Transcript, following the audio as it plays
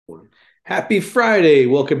Happy Friday.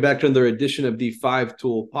 Welcome back to another edition of the Five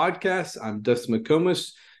Tool Podcast. I'm Dustin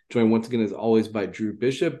McComas, joined once again, as always, by Drew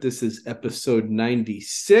Bishop. This is episode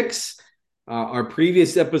 96. Our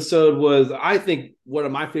previous episode was, I think, one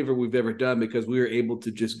of my favorite we've ever done because we were able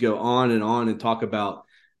to just go on and talk about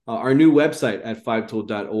our new website at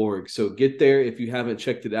fivetool.org. So get there if you haven't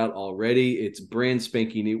checked it out already. It's brand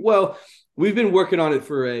spanking new. Well, we've been working on it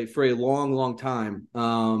for a long time,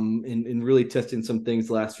 and really testing some things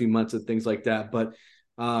the last few months and things like that. But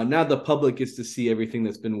now the public gets to see everything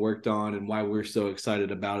that's been worked on and why we're so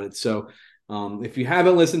excited about it. So if you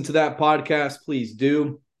haven't listened to that podcast, please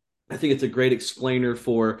do. I think it's a great explainer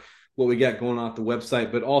for what we got going on at the website,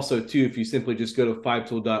 but also too, if you simply just go to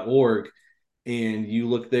fivetool.org and you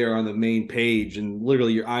look there on the main page and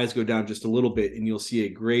literally your eyes go down just a little bit and you'll see a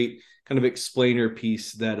great kind of explainer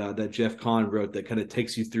piece that Jeff Kahn wrote that kind of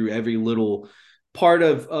takes you through every little part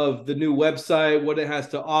of the new website, what it has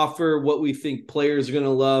to offer, what we think players are going to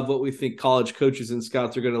love, what we think college coaches and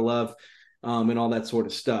scouts are going to love, and all that sort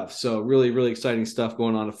of stuff. So really exciting stuff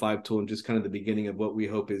going on at Five Tool, and just kind of the beginning of what we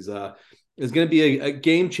hope is going to be a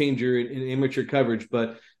game changer in amateur coverage.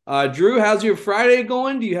 But Drew, how's your Friday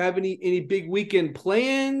going? Do you have any big weekend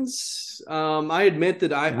plans? I admit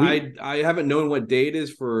that I haven't known what day it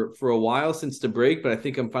is for a while since the break, but I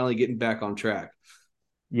think I'm finally getting back on track.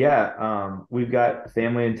 Yeah, we've got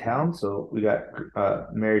family in town, so we got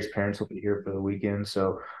Mary's parents will be here for the weekend,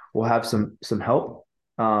 so we'll have some help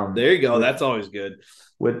There you go. with That's always good.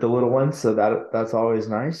 the little ones, so that's always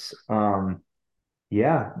nice.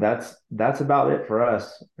 Yeah, that's about it for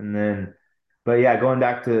us. And then, but yeah, going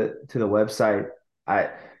back to the website,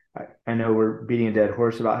 I, I know we're beating a dead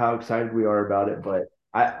horse about how excited we are about it, but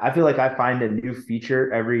I feel like I find a new feature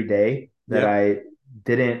every day that Yep. I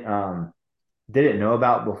didn't didn't know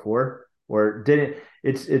about before or didn't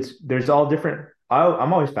it's there's all different.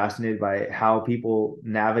 I'm always fascinated by how people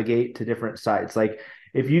navigate to different sites. Like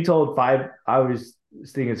if you told five, I always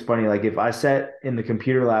think it's funny, like if I sat in the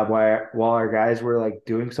computer lab while our guys were like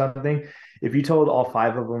doing something, if you told all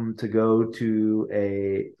five of them to go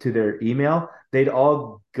to their email, they'd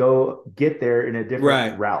all go get there in a different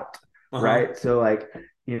Right. route, Uh-huh. right? So like,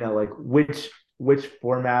 like which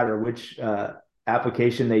format or which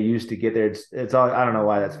application they use to get there. It's all, I don't know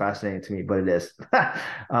why that's fascinating to me, but it is.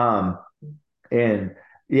 um, and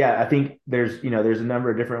yeah, I think there's a number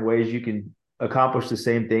of different ways you can accomplish the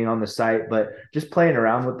same thing on the site, but just playing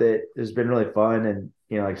around with it has been really fun. And,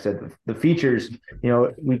 like I said, the features,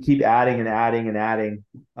 we keep adding and adding and adding,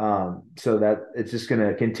 so that it's just going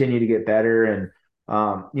to continue to get better. And,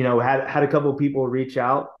 had a couple of people reach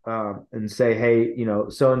out, and say, hey,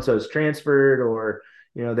 so-and-so's transferred, or,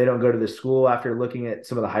 they don't go to the school after looking at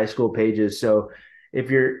some of the high school pages. So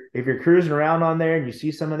if you're cruising around on there and you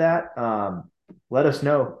see some of that, let us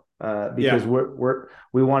know, because Yeah.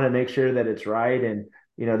 we want to make sure that it's right. And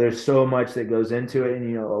there's so much that goes into it,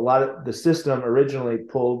 and a lot of the system originally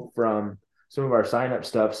pulled from some of our sign up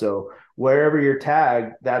stuff. So wherever you're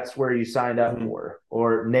tagged, that's where you signed up Mhm. for,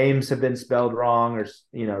 or names have been spelled wrong,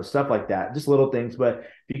 or stuff like that. Just little things. But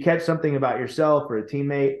if you catch something about yourself or a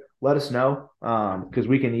teammate, let us know, because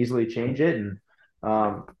we can easily change it. And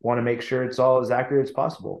want to make sure it's all as accurate as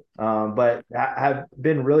possible. But I have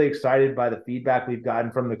been really excited by the feedback we've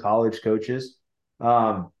gotten from the college coaches.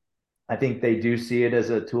 Um, I think they do see it as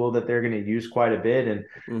a tool that they're going to use quite a bit, and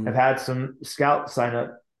have Mhm. had some scout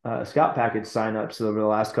package signups over the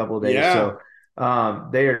last couple of days. Yeah. So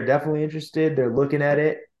they are definitely interested. They're looking at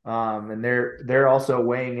it, and they're also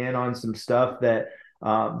weighing in on some stuff that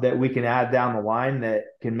we can add down the line that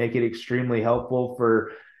can make it extremely helpful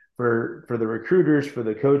for the recruiters, for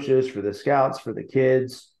the coaches, for the scouts, for the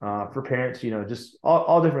kids, for parents. Just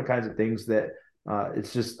all different kinds of things that.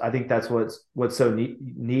 It's just, I think that's what's so neat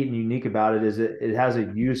and unique about it, is it has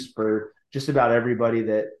a use for just about everybody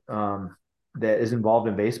that is involved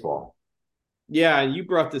in baseball. Yeah, and you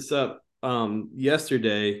brought this up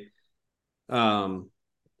yesterday. Um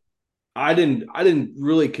I didn't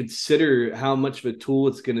really consider how much of a tool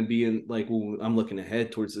it's going to be in, like, when I'm looking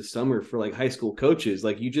ahead towards the summer for like high school coaches.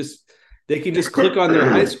 Like, they can just click on their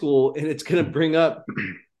high school and it's going to bring up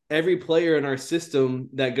every player in our system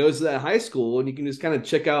that goes to that high school, and you can just kind of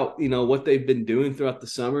check out, what they've been doing throughout the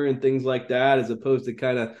summer and things like that, as opposed to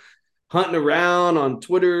kind of hunting around on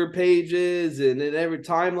Twitter pages and in every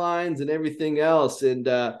timelines and everything else. And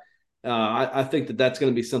I think that that's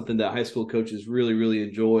going to be something that high school coaches really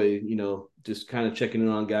enjoy, just kind of checking in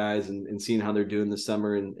on guys and seeing how they're doing this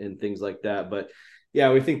summer and things like that. But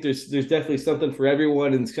yeah, we think there's definitely something for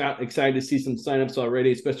everyone, and excited to see some signups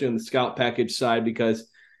already, especially on the scout package side, because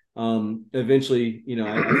Eventually,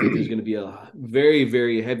 I think there's going to be a very,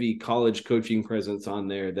 very heavy college coaching presence on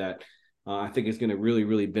there that I think is going to really,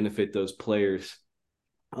 really benefit those players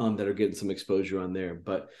that are getting some exposure on there.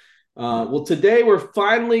 But well, today we're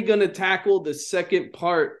finally going to tackle the second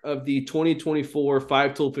part of the 2024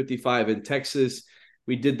 5-Tool 55 in Texas.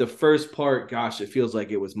 We did the first part, gosh, it feels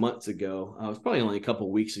like it was months ago. It was probably only a couple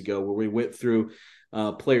of weeks ago, where we went through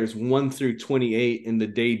players 1 through 28 in the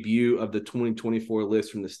debut of the 2024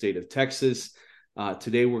 list from the state of Texas.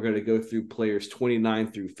 Today we're going to go through players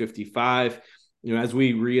 29 through 55. As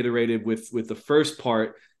we reiterated with the first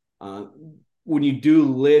part, when you do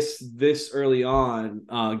list this early on,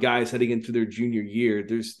 guys heading into their junior year,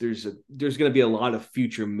 there's going to be a lot of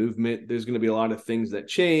future movement. There's going to be a lot of things that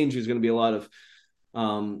change. There's going to be a lot of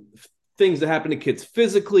things that happen to kids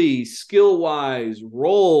physically, skill wise,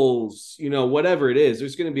 roles, whatever it is.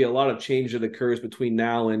 There's going to be a lot of change that occurs between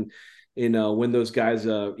now and when those guys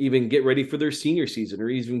even get ready for their senior season or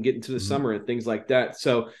even get into the summer and things like that.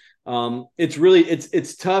 So it's really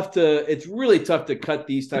tough to cut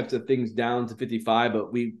these types of things down to 55,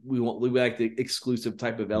 but we like the exclusive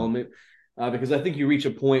type of element because I think you reach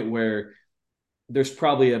a point where there's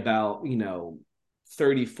probably about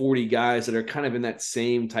 30, 40 guys that are kind of in that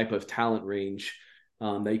same type of talent range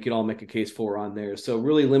that you could all make a case for on there. So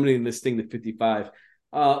really limiting this thing to 55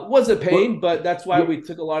 was a pain, but that's why we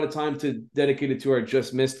took a lot of time to dedicate it to our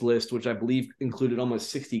just missed list, which I believe included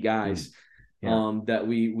almost 60 guys that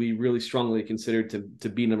we really strongly considered to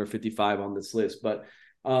be number 55 on this list. But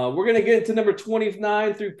we're going to get into number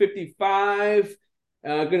 29 through 55.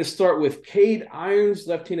 I'm going to start with Cade Irons,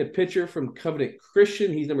 left-handed pitcher from Covenant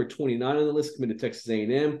Christian. He's number 29 on the list, committed to Texas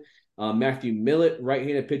A&M. Matthew Millett,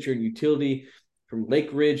 right-handed pitcher and utility from Lake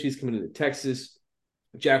Ridge. He's committed to Texas.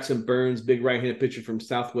 Jackson Burns, big right-handed pitcher from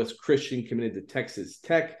Southwest Christian, committed to Texas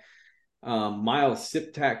Tech. Miles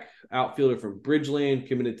Siptak, outfielder from Bridgeland,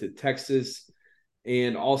 committed to Texas.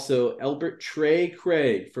 And also Elbert Trey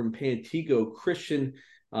Craig from Pantego Christian,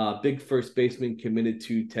 big first baseman, committed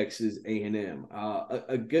to Texas A&M.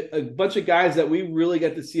 A bunch of guys that we really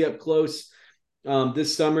got to see up close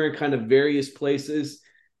this summer, kind of various places.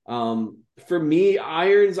 For me,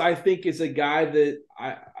 Irons, I think, is a guy that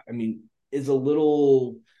I mean is a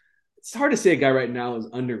little. It's hard to say a guy right now is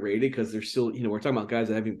underrated because they're still, we're talking about guys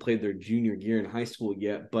that haven't played their junior year in high school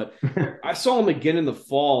yet. But I saw him again in the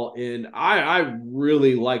fall, and I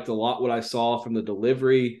really liked a lot what I saw from the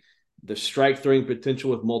delivery, the strike throwing potential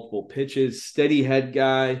with multiple pitches, steady head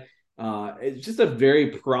guy. It's just a very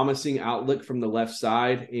promising outlook from the left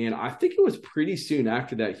side. And I think it was pretty soon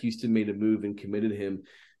after that Houston made a move and committed him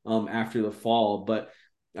after the fall. But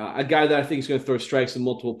a guy that I think is going to throw strikes and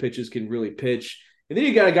multiple pitches, can really pitch. And then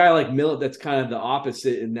you got a guy like Millett that's kind of the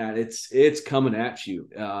opposite in that it's coming at you.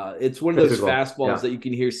 It's one of those fastballs that you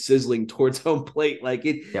can hear sizzling towards home plate. Like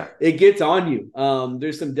it gets on you.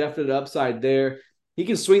 There's some definite upside there. He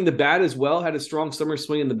can swing the bat as well, had a strong summer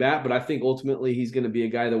swinging the bat, but I think ultimately he's going to be a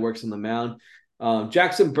guy that works on the mound.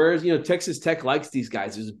 Jackson Burns, Texas Tech likes these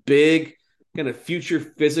guys. There's big, kind of future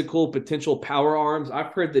physical potential power arms.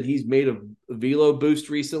 I've heard that he's made a velo boost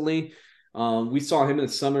recently. We saw him in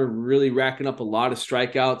the summer really racking up a lot of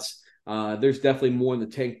strikeouts. There's definitely more in the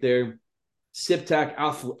tank there. Siptak,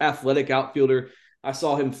 athletic outfielder. I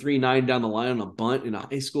saw him 3-9 down the line on a bunt in a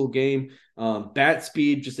high school game. Bat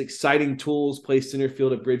speed, just exciting tools, plays center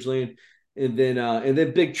field at Bridgeland. And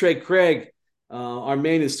then Big Trey Craig, our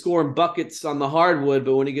man is scoring buckets on the hardwood,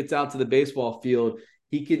 but when he gets out to the baseball field,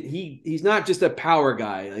 he's not just a power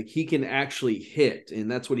guy. Like, he can actually hit, and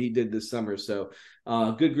that's what he did this summer. So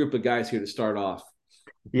good group of guys here to start off.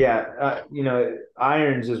 Yeah,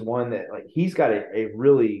 Irons is one that, like, he's got a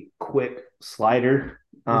really quick slider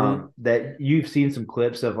that you've seen some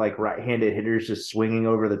clips of, like, right-handed hitters just swinging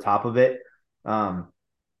over the top of it. And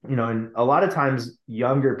a lot of times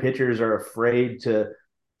younger pitchers are afraid to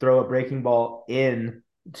throw a breaking ball in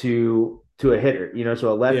to a hitter,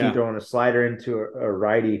 so a lefty throwing a slider into a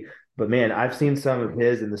righty. But man, I've seen some of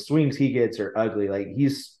his, and the swings he gets are ugly. Like,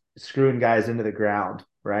 he's screwing guys into the ground,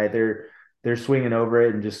 right? They're swinging over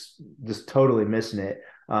it and just totally missing it.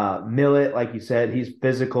 Millett, like you said, he's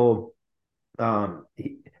physical.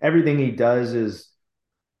 Everything he does is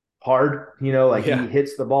hard, he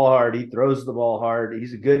hits the ball hard, he throws the ball hard.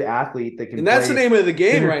 He's a good athlete that can. And that's the name of the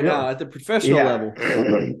game right now at the professional level.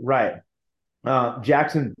 Right.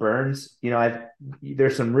 Jackson Burns,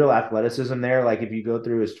 there's some real athleticism there. Like, if you go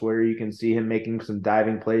through his Twitter, you can see him making some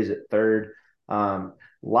diving plays at third.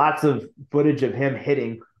 Lots of footage of him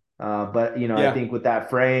hitting. But I think with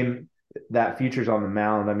that frame, that future's on the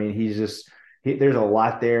mound. I mean, there's a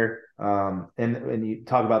lot there. And you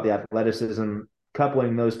talk about the athleticism.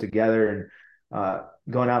 coupling those together and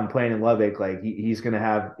going out and playing in Lubbock, like he's gonna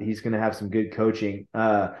have some good coaching.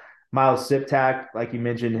 Miles Siptak, like you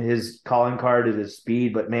mentioned, his calling card is his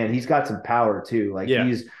speed, but man, he's got some power too. Like Yeah.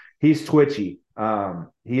 he's twitchy.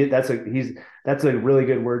 That's a really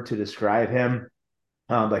good word to describe him.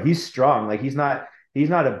 But he's strong. Like he's not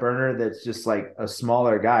a burner that's just like a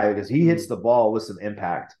smaller guy, because he hits the ball with some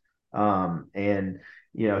impact. And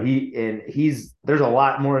there's a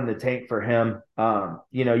lot more in the tank for him.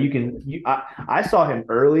 I saw him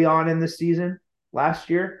early on in the season last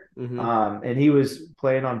year. And he was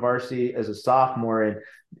playing on varsity as a sophomore, and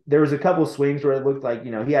there was a couple swings where it looked like,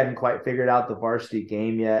 he hadn't quite figured out the varsity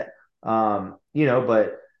game yet.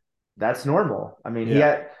 But that's normal. I mean, he Yeah.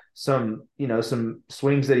 had some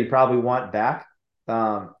swings that he probably want back.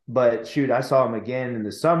 But shoot, I saw him again in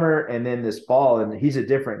the summer and then this fall, and he's a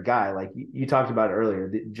different guy. Like you talked about earlier,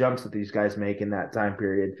 the jumps that these guys make in that time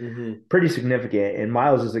period, pretty significant. And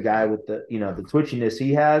Miles is a guy with the twitchiness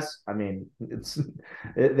he has. I mean,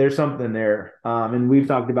 there's something there. And we've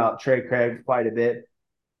talked about Trey Craig quite a bit.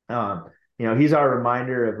 He's our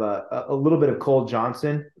reminder of a little bit of Cole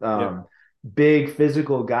Johnson. Yep. Big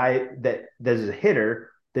physical guy that is a hitter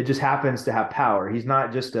that just happens to have power. He's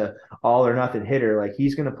not just a all or nothing hitter. Like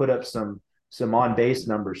he's going to put up some on base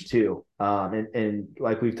numbers too. And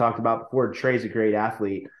like we've talked about before, Trey's a great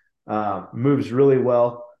athlete. Moves really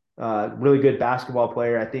well. Really good basketball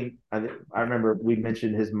player. I remember we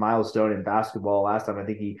mentioned his milestone in basketball last time. I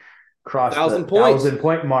think he crossed 1,000 the points.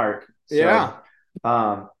 1,000-point mark. So, yeah.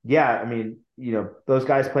 I mean, those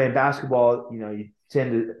guys playing basketball, you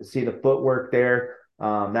tend to see the footwork there.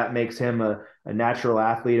 That makes him a natural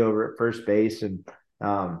athlete over at first base, and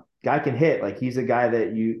guy can hit. Like he's a guy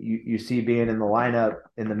that you see being in the lineup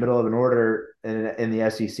in the middle of an order in the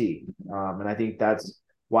SEC, and I think that's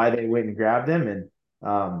why they went and grabbed him. And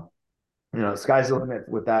sky's the limit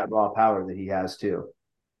with that raw power that he has too.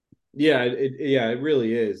 Yeah, it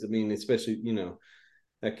really is. I mean, especially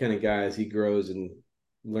that kind of guy, as he grows and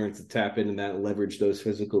learns to tap into that and leverage those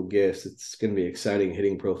physical gifts, it's going to be exciting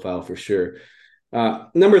hitting profile for sure.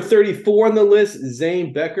 Number 34 on the list,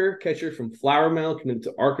 Zane Becker, catcher from Flower Mound, committed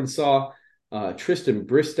to Arkansas. Tristan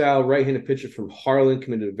Bristow, right-handed pitcher from Harlan,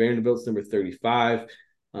 committed to Vanderbilt's number 35.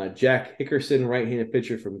 Jack Hickerson, right-handed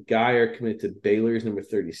pitcher from Guyer, committed to Baylor's number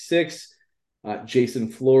 36.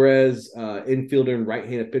 Jason Flores, infielder and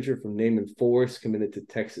right-handed pitcher from Naaman Forest, committed to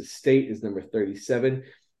Texas State, is number 37.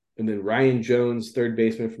 And then Ryan Jones, third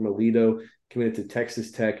baseman from Aledo, committed to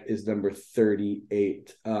Texas Tech, is number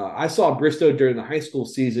 38. I saw Bristow during the high school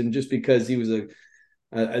season just because he was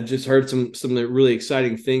I just heard some really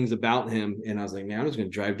exciting things about him, and I was like, man, I'm just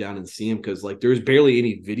going to drive down and see him, because like there's barely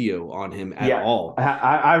any video on him at all.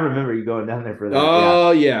 I remember you going down there for that.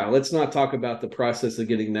 Oh yeah. Let's not talk about the process of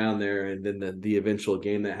getting down there and then the eventual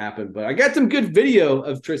game that happened. But I got some good video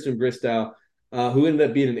of Tristan Bristow, who ended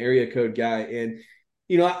up being an area code guy. And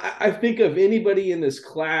I think of anybody in this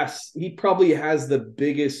class, he probably has the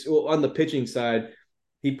biggest, on the pitching side,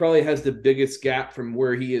 he probably has the biggest gap from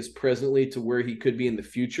where he is presently to where he could be in the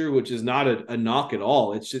future, which is not a knock at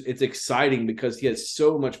all. It's exciting because he has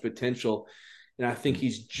so much potential. And I think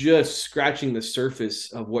he's just scratching the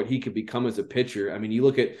surface of what he could become as a pitcher. I mean, you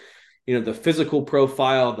look at, the physical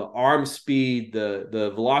profile, the arm speed,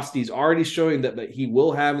 the velocity is already showing that he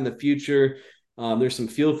will have in the future. There's some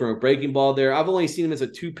feel for a breaking ball there. I've only seen him as a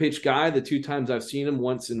two-pitch guy the two times I've seen him,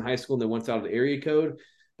 once in high school and then once out of the area code.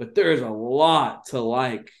 But there's a lot to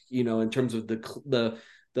like, in terms of the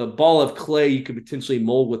ball of clay you could potentially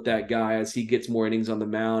mold with that guy as he gets more innings on the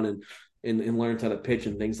mound and learns how to pitch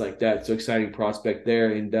and things like that. So exciting prospect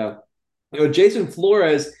there. And, Jason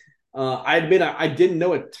Flores, I admit I didn't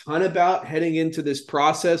know a ton about heading into this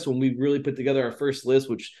process when we really put together our first list,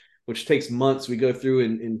 which takes months. We go through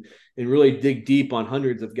and really dig deep on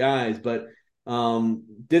hundreds of guys, but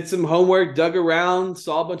did some homework, dug around,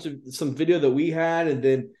 saw a bunch of some video that we had, and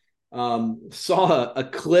then saw a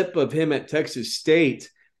clip of him at Texas State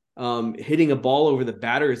hitting a ball over the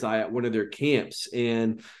batter's eye at one of their camps,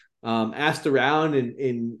 and asked around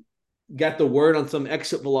and got the word on some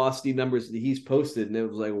exit velocity numbers that he's posted, and it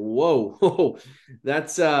was like, whoa,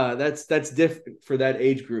 that's different for that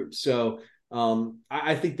age group. So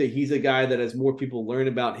I think that he's a guy that, as more people learn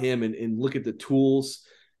about him and look at the tools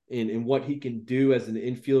and what he can do as an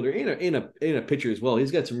infielder and a pitcher as well.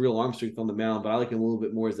 He's got some real arm strength on the mound, but I like him a little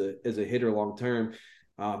bit more as a hitter long term.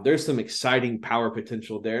 There's some exciting power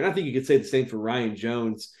potential there. And I think you could say the same for Ryan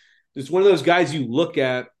Jones. It's one of those guys you look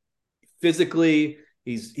at physically.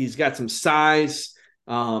 He's got some size.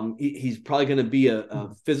 He's probably going to be a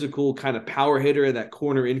physical kind of power hitter, that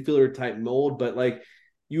corner infielder type mold. But like,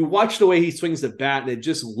 you watch the way he swings the bat, and it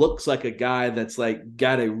just looks like a guy that's like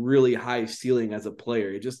got a really high ceiling as a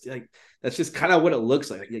player. It just like that's just kind of what it looks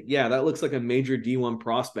like. Yeah, that looks like a major D1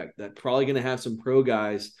 prospect that probably going to have some pro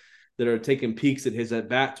guys that are taking peeks at his at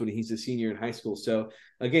bats when he's a senior in high school. So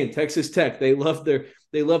again, Texas Tech, they love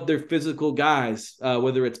their physical guys,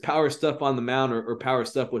 whether it's power stuff on the mound or power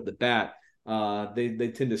stuff with the bat.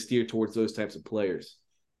 They tend to steer towards those types of players.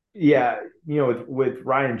 Yeah, with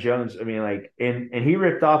Ryan Jones, I mean, like, and he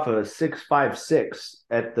ripped off a 6.56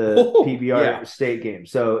 at the Oh, PBR yeah. state game.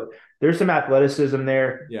 So there's some athleticism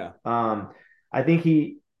there. Yeah. I think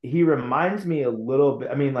he reminds me a little bit.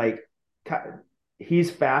 I mean, like,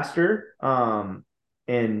 he's faster. And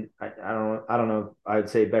I don't know if I'd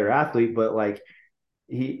say better athlete, but like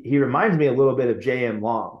he reminds me a little bit of J.M.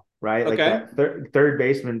 Long, right? Like Okay. that third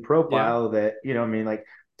baseman Yeah. profile that, I mean, like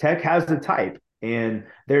Tech has the type and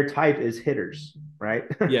their type is hitters, right?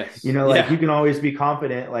 Yes. Like you Yeah. can always be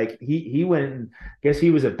confident. Like he went and I guess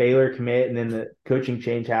he was a Baylor commit and then the coaching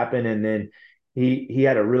change happened and then he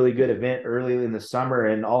had a really good event early in the summer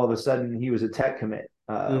and all of a sudden he was a Tech commit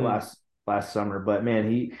Mm. last summer. But man,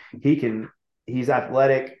 he's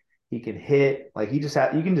athletic, he can hit, like you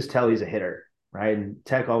can just tell he's a hitter, right? And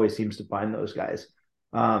Tech always seems to find those guys.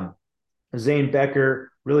 Um, Zane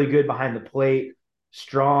Becker, really good behind the plate,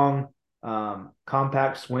 strong,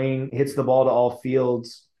 compact swing, hits the ball to all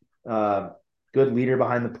fields, uh, good leader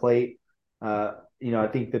behind the plate. I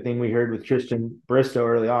think the thing we heard with Tristan Bristow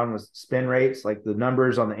early on was spin rates, like the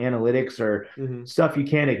numbers on the analytics are Mm-hmm. stuff you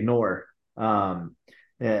can't ignore. And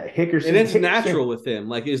Hickerson, it's Hickerson, natural with him.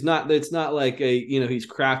 Like it's not like he's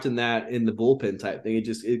crafting that in the bullpen type thing.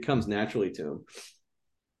 It comes naturally to him.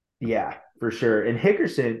 yeah, for sure. And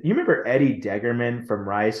Hickerson, you remember Eddie Degerman from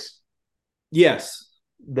Rice? Yes.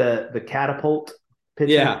 The catapult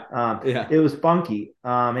Yeah. pitcher. Yeah. It was funky.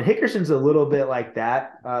 And Hickerson's a little bit like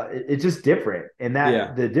that. It's just different, and that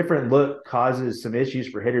Yeah. the different look causes some issues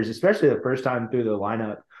for hitters, especially the first time through the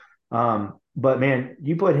lineup. But man,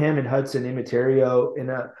 you put him and Hudson Immaterio in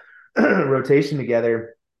a rotation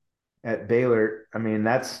together at Baylor. I mean,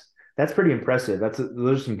 that's pretty impressive.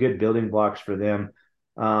 Those are some good building blocks for them.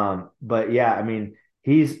 But yeah, I mean,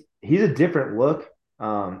 he's a different look.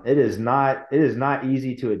 It is not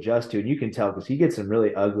easy to adjust to, and you can tell because he gets some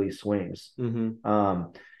really ugly swings. Mm-hmm.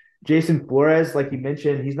 Um, Jason Flores, like you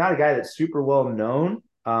mentioned, he's not a guy that's super well known,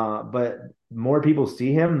 but more people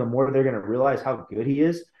see him, the more they're going to realize how good he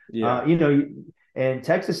is. Yeah. And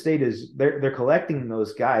Texas State they're collecting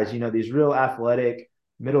those guys. These real athletic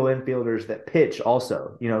middle infielders that pitch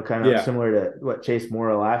also. Kind of Yeah. similar to what Chase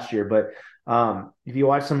Mora last year. But if you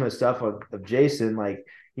watch some of the stuff of Jason, like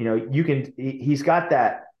he's got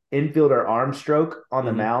that infielder arm stroke on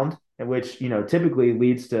the Mm-hmm. mound, which typically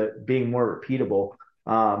leads to being more repeatable.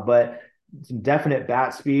 But some definite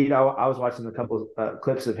bat speed. I was watching a couple of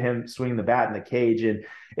clips of him swinging the bat in the cage, and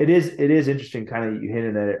it is interesting. Kind of you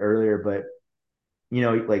hinted at it earlier, but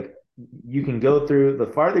like you can go through the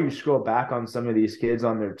farther you scroll back on some of these kids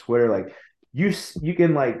on their Twitter, like you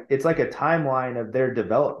can like it's like a timeline of their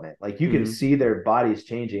development. Like you can Mm-hmm. see their bodies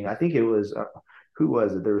changing. I think it was who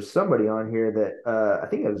was it? There was somebody on here that I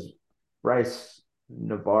think it was Bryce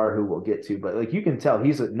Navarre, who we'll get to, but like you can tell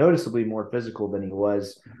he's noticeably more physical than he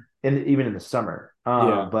was even in the summer.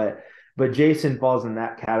 Yeah. But Jason falls in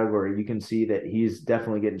that category. You can see that he's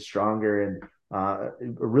definitely getting stronger and a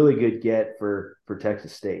really good get for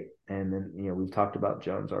Texas State. And then we've talked about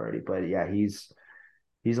Jones already, but yeah, he's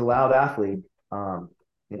a loud athlete.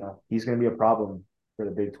 He's going to be a problem for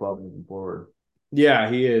the Big 12 moving forward. Yeah,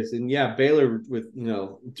 he is. And yeah, Baylor with,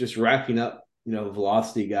 just racking up,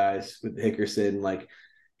 velocity guys with Hickerson, like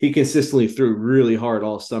he consistently threw really hard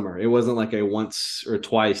all summer. It wasn't like a once or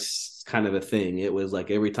twice kind of a thing. It was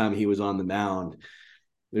like every time he was on the mound,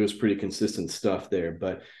 there was pretty consistent stuff there.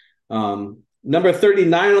 But number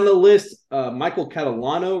 39 on the list, Michael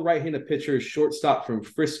Catalano, right-handed pitcher, shortstop from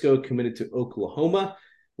Frisco, committed to Oklahoma.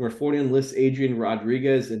 Number 40 on the list, Adrian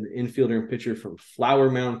Rodriguez, an infielder and pitcher from Flower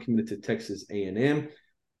Mound, committed to Texas A&M.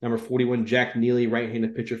 Number 41, Jack Neely,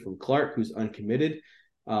 right-handed pitcher from Clark, who's uncommitted.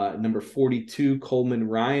 Number 42, Coleman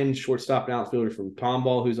Ryan, shortstop and outfielder from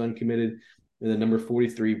Tomball, who's uncommitted. And then number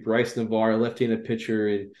 43, Bryce Navarre, left-handed pitcher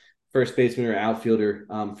and first baseman or outfielder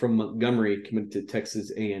from Montgomery, committed to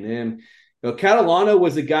Texas A&M. Catalano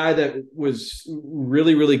was a guy that was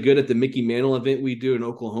really, really good at the Mickey Mantle event we do in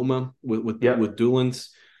Oklahoma with Yep. Doolins,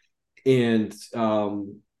 and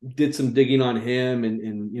did some digging on him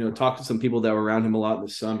and talked to some people that were around him a lot in the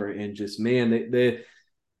summer, and just man,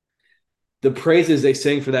 the praises they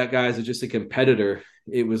sang for that guy as just a competitor.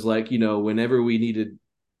 It was like whenever we needed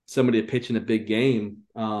somebody to pitch in a big game,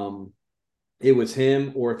 it was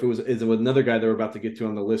him, or if it was another guy that we're about to get to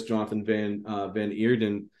on the list, Jonathan Van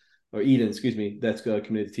Eerden or Eden, excuse me, that's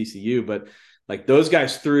committed to TCU. But like those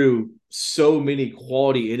guys threw so many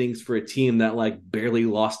quality innings for a team that like barely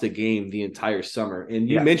lost a game the entire summer. And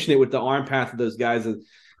you mentioned it with the arm path of those guys and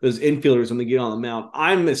those infielders when they get on the mound.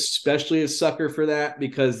 I'm especially a sucker for that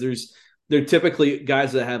because they're typically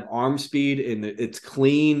guys that have arm speed and it's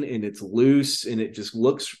clean and it's loose and it just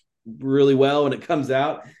looks really well when it comes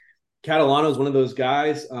out. Catalano is one of those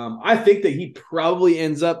guys. I think that he probably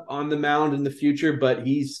ends up on the mound in the future, but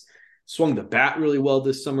he's swung the bat really well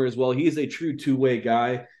this summer as well. He is a true two-way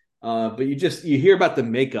guy. But you hear about the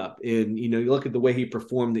makeup and, you look at the way he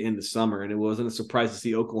performed in the summer, and it wasn't a surprise to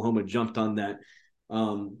see Oklahoma jumped on that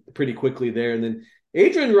pretty quickly there. And then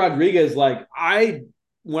Adrian Rodriguez,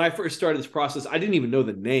 when I first started this process, I didn't even know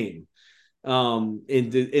the name. And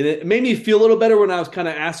it made me feel a little better when I was kind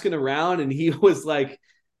of asking around, and he was like,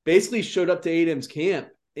 basically showed up to A&M's camp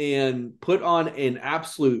and put on an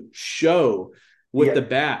absolute show with the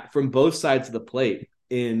bat from both sides of the plate.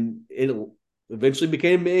 And it eventually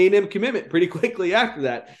became an A&M commitment pretty quickly after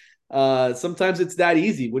that. Sometimes it's that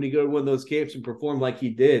easy when you go to one of those camps and perform like he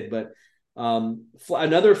did. But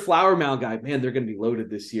another Flower Mound guy, man, they're going to be loaded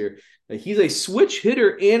this year. He's a switch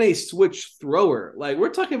hitter and a switch thrower. Like, we're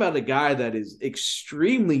talking about a guy that is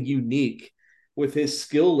extremely unique with his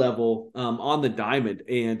skill level on the diamond.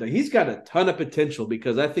 And he's got a ton of potential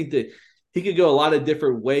because I think that he could go a lot of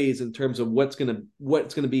different ways in terms of what's going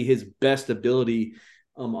to be his best ability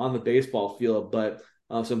on the baseball field. But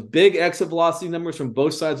some big exit velocity numbers from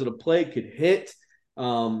both sides of the plate, could hit,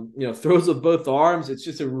 throws with both arms. It's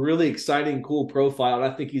just a really exciting, cool profile. And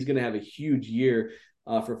I think he's going to have a huge year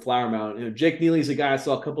for Flower Mound. Jake Neely's a guy I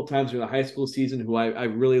saw a couple times during the high school season who I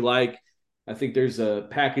really like. I think there's a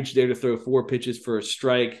package there to throw 4 pitches for a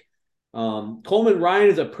strike. Coleman Ryan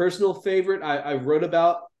is a personal favorite. I wrote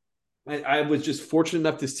about. I was just fortunate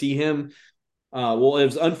enough to see him. It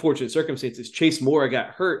was unfortunate circumstances. Chase Moore got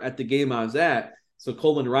hurt at the game I was at. So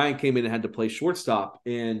Coleman Ryan came in and had to play shortstop.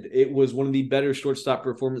 And it was one of the better shortstop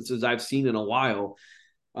performances I've seen in a while.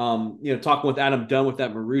 Talking with Adam Dunn with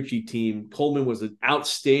that Marucci team, Coleman was an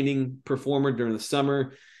outstanding performer during the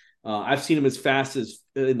summer. I've seen him as fast as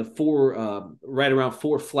in the right around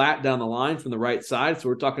 4 flat down the line from the right side. So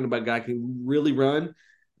we're talking about a guy who can really run,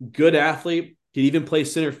 good athlete, could even play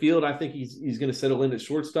center field. I think he's going to settle in at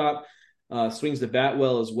shortstop, swings the bat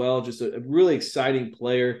well as well. Just a really exciting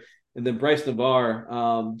player. And then Bryce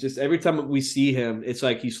Navarre, just every time we see him, it's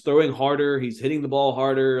like he's throwing harder, he's hitting the ball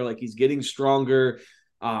harder, like he's getting stronger.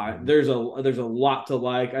 There's a lot to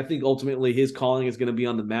like. I think ultimately his calling is going to be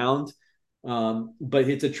on the mound. But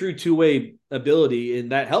it's a true two-way ability,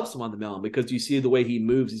 and that helps him on the mound because you see the way he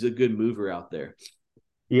moves. He's a good mover out there.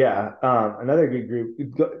 Yeah. Another good group.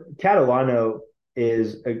 Catalano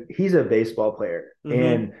he's a baseball player.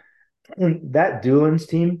 Mm-hmm. And that Doolins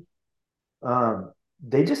team,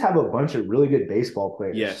 they just have a bunch of really good baseball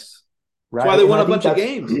players. Yes. Right. That's why they won a bunch of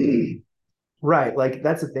games. Right. Like,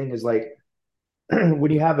 that's the thing is, like,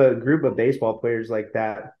 when you have a group of baseball players like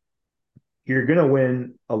that, you're going to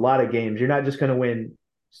win a lot of games. You're not just going to win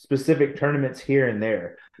specific tournaments here and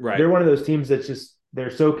there. Right. They're one of those teams that's just,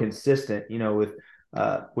 they're so consistent,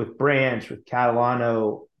 with Branch, with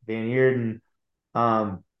Catalano, Van Eerden,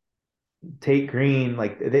 Tate Green,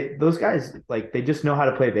 like those guys, like, they just know how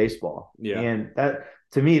to play baseball. Yeah. And that,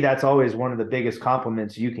 to me, that's always one of the biggest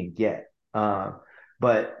compliments you can get.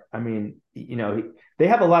 But I mean, they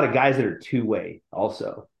have a lot of guys that are two-way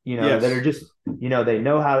also, yes. that are just, they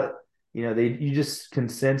know how to, you just can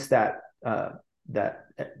sense that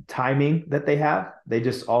timing that they have. They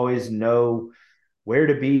just always know where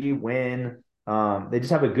to be, when. They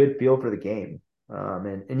just have a good feel for the game.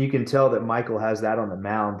 And you can tell that Michael has that on the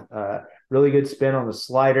mound. Really good spin on the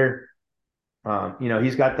slider.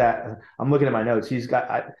 He's got that. I'm looking at my notes. He's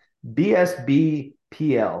got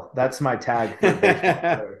BSBPL. That's my tag for baseball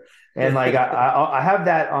player. And like I have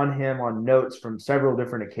that on him on notes from several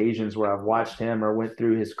different occasions where I've watched him or went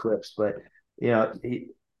through his clips. But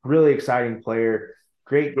really exciting player,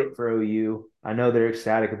 great get for OU. I know they're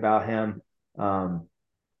ecstatic about him.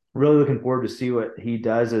 Really looking forward to see what he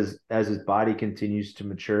does as his body continues to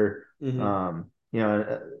mature. Mm-hmm.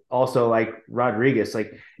 Also like Rodriguez,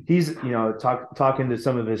 like he's talking to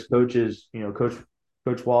some of his coaches.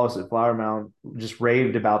 Coach Wallace at Flower Mound just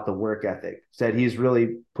raved about the work ethic, said he's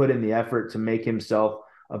really put in the effort to make himself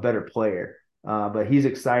a better player. But he's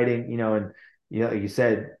exciting, and like you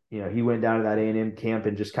said, he went down to that A&M camp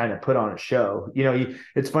and just kind of put on a show.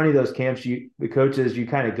 It's funny, those camps, the coaches, you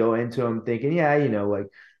kind of go into them thinking, yeah, like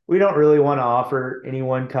we don't really want to offer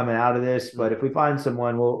anyone coming out of this, but if we find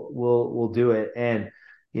someone, we'll do it. And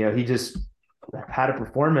he just had a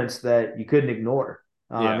performance that you couldn't ignore.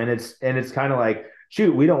 And it's kind of like,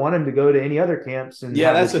 shoot, we don't want him to go to any other camps and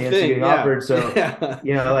have that's the chance thing. of getting offered. So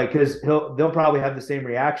yeah. like, because they'll probably have the same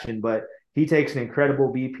reaction, but he takes an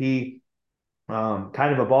incredible BP,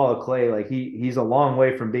 kind of a ball of clay. Like he's a long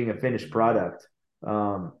way from being a finished product,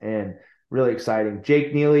 and really exciting.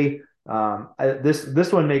 Jake Neely.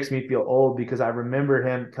 This one makes me feel old because I remember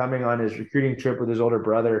him coming on his recruiting trip with his older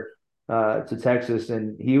brother to Texas,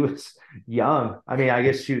 and he was young. I mean, I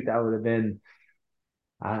guess that would have been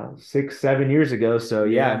 6-7 years ago. So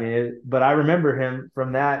I mean, but I remember him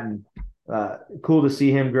from that, and cool to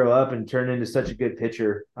see him grow up and turn into such a good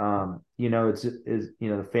pitcher. It's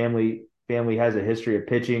the family has a history of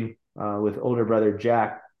pitching, with older brother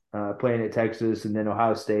Jack playing at Texas and then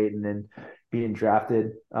Ohio State and then being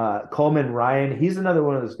drafted. Coleman Ryan, he's another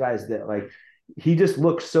one of those guys that like he just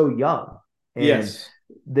looks so young. And yes.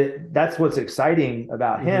 That's what's exciting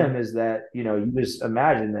about him is that, you just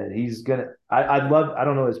imagine that he's going to, I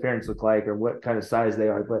don't know what his parents look like or what kind of size they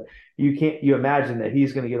are, but you imagine that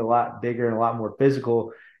he's going to get a lot bigger and a lot more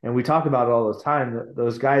physical. And we talk about it all the time,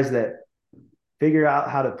 those guys that figure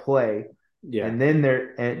out how to play and then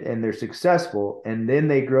they're successful and then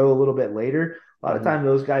they grow a little bit later. A lot of times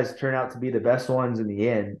those guys turn out to be the best ones in the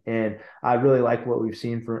end. And I really like what we've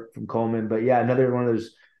seen from Coleman, but another one of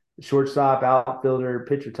those shortstop, outfielder,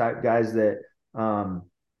 pitcher type guys that,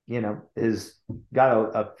 is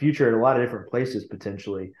got a future at a lot of different places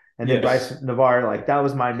potentially. And then Bryce Navarre, like that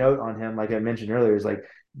was my note on him. Like I mentioned earlier, is like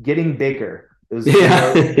getting bigger. It was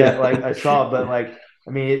that like I saw, but like, I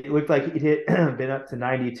mean, it looked like he'd been up to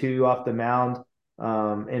 92 off the mound,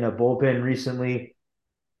 in a bullpen recently.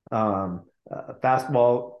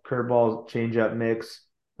 Fastball, curveball, changeup mix.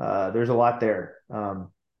 There's a lot there.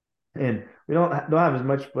 And we don't have as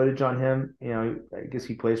much footage on him. I guess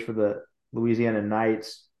he plays for the Louisiana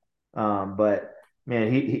Knights. But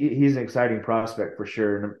man, he's an exciting prospect for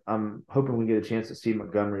sure. And I'm hoping we get a chance to see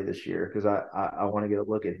Montgomery this year because I want to get a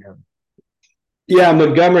look at him. Yeah,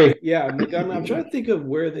 Montgomery. I'm trying to think of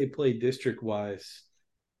where they play district wise.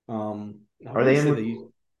 Are they in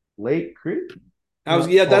Lake Creek?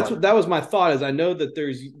 That was my thought. Is I know that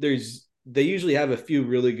they usually have a few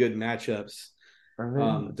really good matchups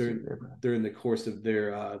during the course of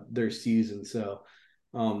their season. So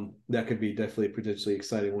that could be definitely a potentially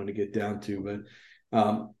exciting one to get down to.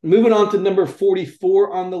 But moving on to number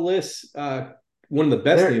 44 on the list, one of the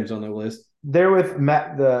best names on the list. They're with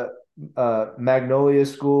the Magnolia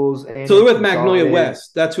schools. So they're with Magnolia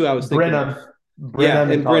West. That's who I was thinking of. Brenham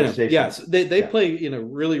and Brenham. Yes, they play in a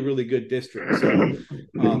really, really good district. So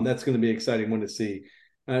that's going to be an exciting one to see.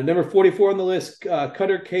 Number 44 on the list,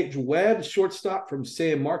 Cutter Cage Webb, shortstop from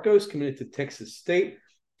San Marcos, committed to Texas State.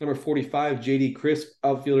 Number 45, J.D. Crisp,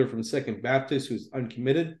 outfielder from Second Baptist, who's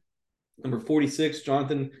uncommitted. Number 46,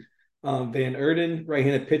 Jonathan Van Erden,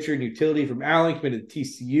 right-handed pitcher and utility from Allen, committed to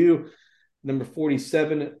TCU. Number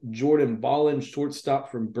 47, Jordan Ballin,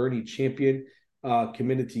 shortstop from Bernie Champion,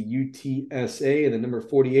 committed to UTSA. And then number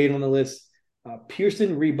 48 on the list,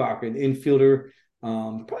 Pearson Reebok, an infielder.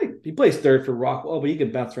 Probably he plays third for Rockwell, but he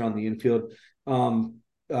can bounce around the infield.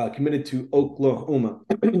 Committed to Oklahoma.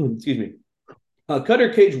 Excuse me.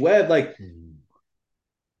 Cutter Cage Webb, like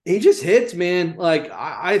he just hits, man. Like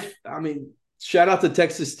I mean, shout out to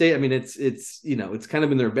Texas State. I mean, it's it's kind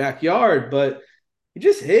of in their backyard, but he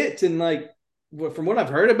just hits. And like from what I've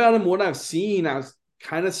heard about him, what I've seen, I was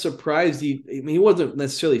kind of surprised. He wasn't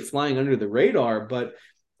necessarily flying under the radar, but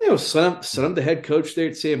son of the head coach there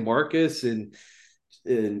at San Marcos and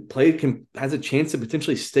has a chance to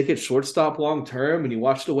potentially stick at shortstop long term. And you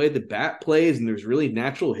watch the way the bat plays, and there's really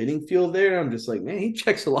natural hitting field there. I'm just like, man, he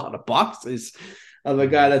checks a lot of boxes of a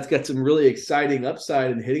guy that's got some really exciting upside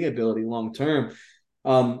and hitting ability long term.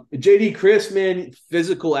 JD Crisp, man,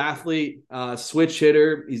 physical athlete, switch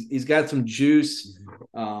hitter. He's got some juice.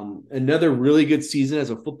 Another really good season as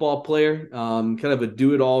a football player. Kind of a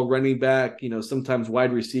do-it-all running back. Sometimes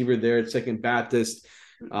wide receiver there at Second Baptist.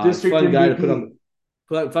 Fun guy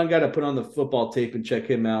to put on the football tape and check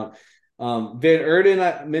him out. Van Erden,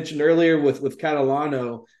 I mentioned earlier with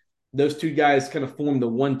Catalano. Those two guys kind of formed the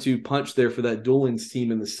 1-2 punch there for that Doolins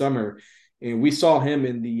team in the summer. And we saw him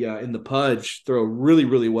in the Pudge throw really,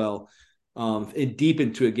 really well and deep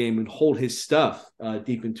into a game and hold his stuff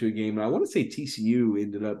deep into a game. And I want to say TCU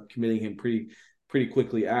ended up committing him pretty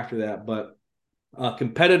quickly after that. But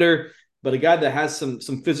competitor, but a guy that has some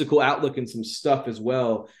physical outlook and some stuff as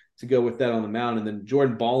well to go with that on the mound. And then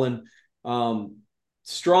Jordan Ballin,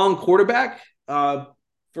 strong quarterback,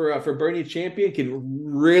 for Bernie Champion, can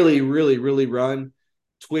really, really, really run,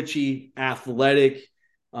 twitchy, athletic.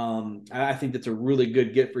 I think that's a really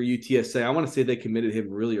good get for UTSA. I want to say they committed him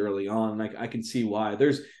really early on. Like I can see why.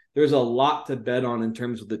 There's a lot to bet on in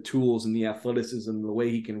terms of the tools and the athleticism, the way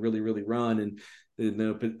he can really, really run, and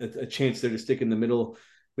a chance there to stick in the middle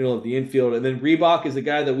of the infield. And then Reebok is a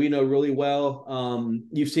guy that we know really well.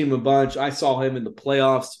 You've seen him a bunch. I saw him in the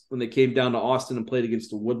playoffs when they came down to Austin and played against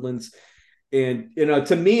the Woodlands. And,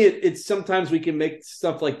 to me, it's sometimes we can make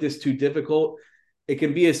stuff like this too difficult. It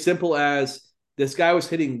can be as simple as this guy was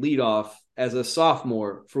hitting leadoff as a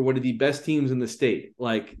sophomore for one of the best teams in the state.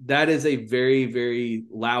 Like, that is a very, very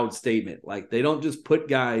loud statement. Like, they don't just put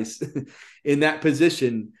guys in that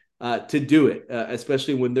position to do it,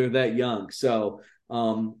 especially when they're that young. So,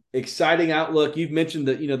 exciting outlook. You've mentioned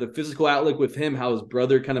that, the physical outlook with him, how his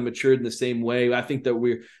brother kind of matured in the same way. I think that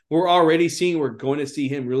we're already seeing, we're going to see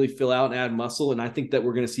him really fill out and add muscle. And I think that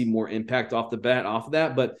we're going to see more impact off the bat off of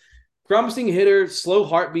that. But promising hitter, slow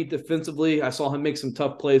heartbeat defensively. I saw him make some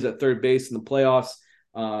tough plays at third base in the playoffs.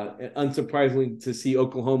 Unsurprisingly to see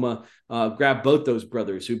Oklahoma grab both those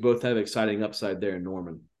brothers who both have exciting upside there in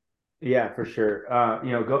Norman. Yeah, for sure.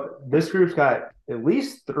 This group's got at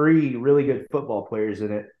least 3 really good football players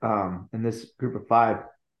in it. In this group of 5,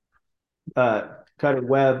 Cutter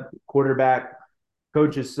Webb, quarterback,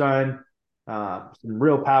 coach's son, some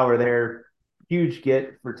real power there. Huge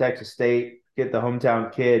get for Texas State. Get the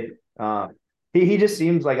hometown kid. He just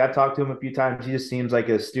seems like, I've talked to him a few times. He just seems like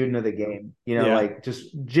a student of the game. Like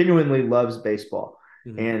just genuinely loves baseball.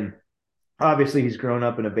 Mm-hmm. And obviously, he's grown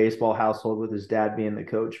up in a baseball household with his dad being the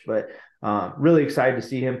coach, but really excited to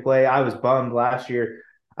see him play. I was bummed last year.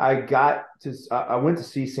 I went to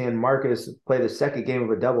see San Marcos play the second game of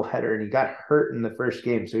a doubleheader, and he got hurt in the first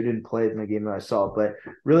game, so he didn't play in the game that I saw. But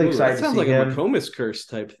really excited to see him. That sounds like a McComas curse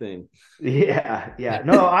type thing. Yeah.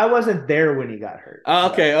 No, I wasn't there when he got hurt.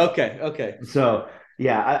 Okay. So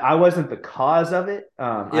yeah, I wasn't the cause of it.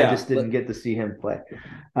 I just didn't get to see him play.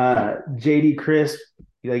 JD Crisp.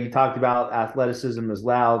 You talked about athleticism is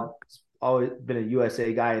loud. He's always been a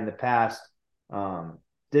USA guy in the past.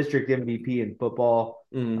 District MVP in football.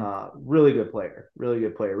 Really good player.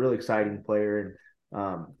 Really exciting player,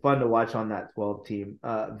 and fun to watch on that 12 team.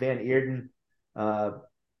 Van Eerden,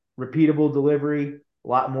 repeatable delivery, a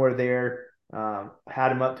lot more there.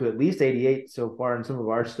 Had him up to at least 88 so far in some of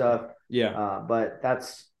our stuff. Yeah. But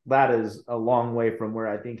that is a long way from where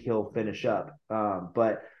I think he'll finish up.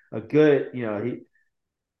 But a good,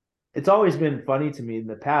 it's always been funny to me in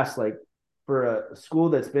the past, like for a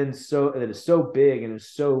school that is so big and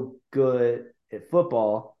is so good at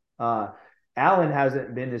football, Allen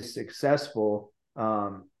hasn't been as successful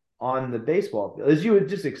on the baseball field as you would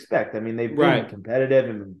just expect. I mean, they've been competitive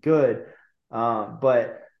and been good,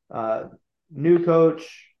 but new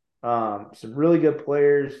coach, some really good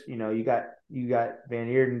players. You got Van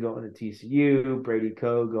Eerden going to TCU, Brady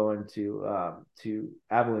Coe going to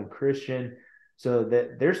Abilene Christian. So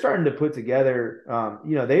that they're starting to put together,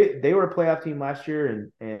 they were a playoff team last year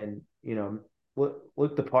and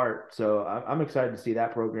looked the part. So I'm excited to see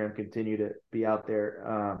that program continue to be out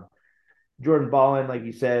there. Jordan Ballin, like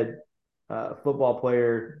you said, football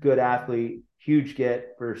player, good athlete, huge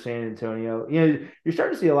get for San Antonio. You're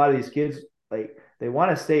starting to see a lot of these kids, like they want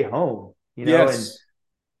to stay home, yes.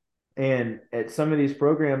 and at some of these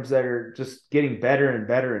programs that are just getting better and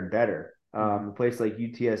better and better. A place like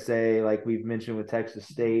UTSA, like we've mentioned with Texas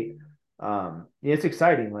State, it's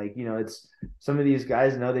exciting. Like, it's some of these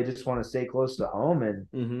guys know they just want to stay close to home.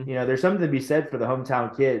 And, there's something to be said for the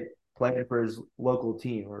hometown kid playing for his local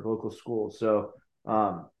team or local school. So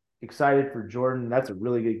excited for Jordan. That's a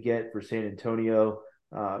really good get for San Antonio.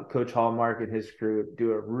 Coach Hallmark and his crew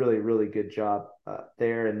do a really, really good job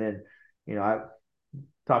there. And then, I've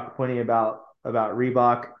talked plenty about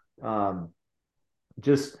Reebok.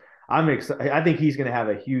 I'm excited. I think he's going to have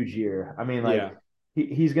a huge year. I mean,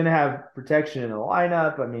 he's going to have protection in the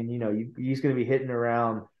lineup. I mean, he's going to be hitting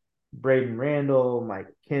around Braden Randall, Mike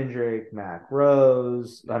Kendrick, Mac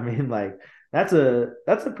Rose. I mean, that's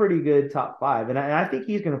a pretty good top 5. And I think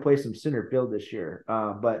he's going to play some center field this year.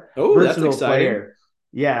 But versatile player.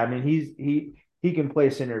 Yeah. I mean, he can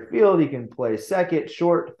play center field. He can play second,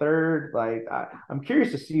 short, third. I'm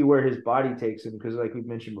curious to see where his body takes him. Cause like we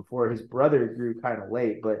mentioned before, his brother grew kind of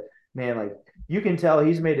late, but man, you can tell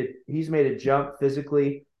he's made a jump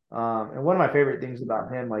physically. And one of my favorite things about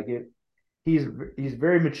him, he's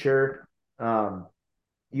very mature.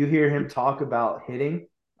 You hear him talk about hitting,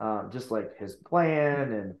 just like his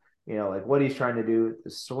plan and, what he's trying to do with the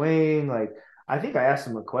swing. I think I asked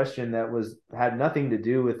him a question that had nothing to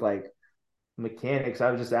do with mechanics.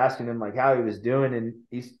 I was just asking him like how he was doing, and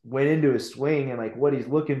he went into his swing and like what he's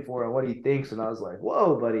looking for and what he thinks. And I was like,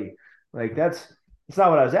 whoa, buddy, like it's not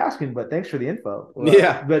what I was asking, but thanks for the info.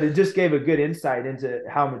 Yeah. But it just gave a good insight into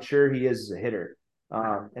how mature he is as a hitter.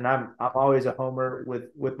 And I'm always a homer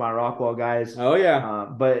with my Rockwall guys. Oh yeah.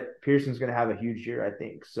 But Pearson's going to have a huge year, I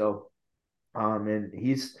think. So, and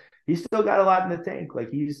he's still got a lot in the tank. Like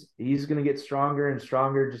he's going to get stronger and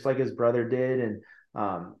stronger, just like his brother did. And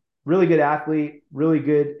really good athlete, really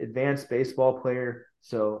good advanced baseball player.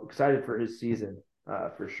 So excited for his season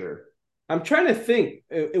for sure. I'm trying to think,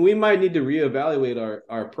 and we might need to reevaluate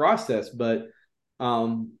our process, but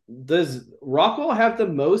does Rockwell have the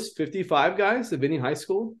most 55 guys of any high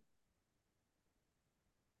school?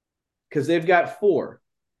 Because they've got 4.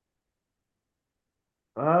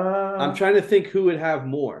 I'm trying to think who would have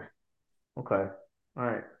more. Okay. All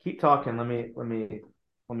right. Keep talking. Let me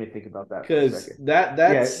think about that for a Because second.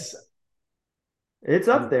 that's It's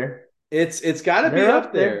up there. It's got to be They're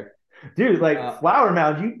up there. Dude, like Flower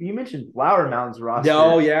Mound, you mentioned Flower Mound's roster.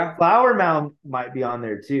 Oh yeah. Flower Mound might be on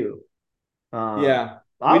there too. Yeah.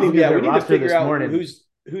 We need to figure out morning.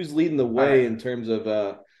 who's leading the way in terms of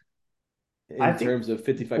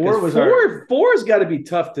 55. Four's got to be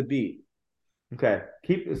tough to beat. Okay.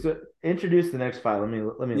 Introduce the next five. Let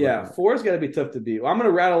me Yeah, 4's got to be tough to beat. Well, I'm going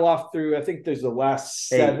to rattle off through. I think there's the last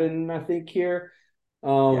 7. 8. I think here.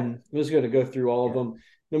 I'm just going to go through all of them.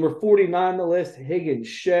 Number 49 on the list, Higgins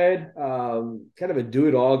Shed, kind of a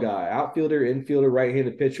do-it-all guy, outfielder, infielder,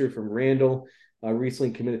 right-handed pitcher from Randall,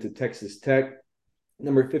 recently committed to Texas Tech.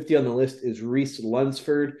 Number 50 on the list is Reese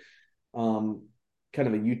Lunsford, kind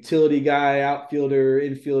of a utility guy, outfielder,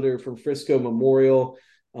 infielder from Frisco Memorial,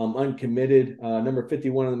 uncommitted. Number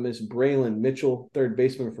 51 on the list, Braylon Mitchell, third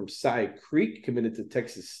baseman from Cy Creek, committed to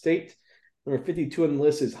Texas State. Number 52 on the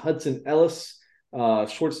list is Hudson Ellis,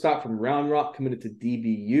 shortstop from Round Rock, committed to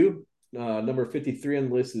DBU. Number 53 on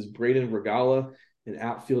the list is Braden Regala, an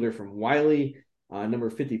outfielder from Wiley. Number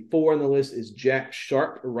 54 on the list is Jack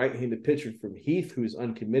Sharp, a right-handed pitcher from Heath, who's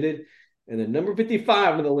uncommitted. And then number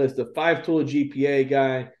 55 on the list, a 5-total GPA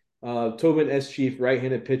guy, Tobin S. Chief,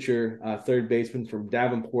 right-handed pitcher, third baseman from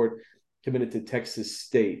Davenport, committed to Texas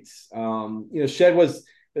State. Shed was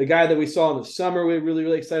the guy that we saw in the summer. We were really,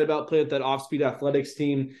 really excited about playing with that off-speed athletics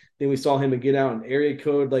team. Then we saw him again out in area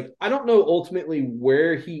code. Like, I don't know ultimately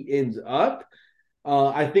where he ends up.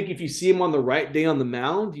 I think if you see him on the right day on the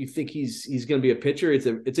mound, you think he's going to be a pitcher.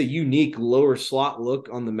 It's a unique lower slot look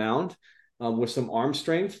on the mound with some arm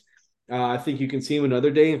strength. I think you can see him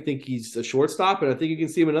another day and think he's a shortstop, and I think you can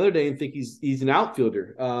see him another day and think he's an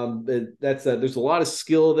outfielder. There's a lot of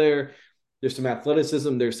skill there. There's some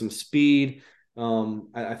athleticism. There's some speed.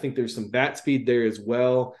 I think there's some bat speed there as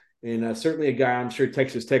well. And certainly a guy I'm sure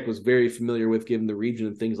Texas Tech was very familiar with, given the region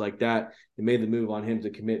and things like that. They made the move on him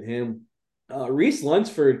to commit him. Reese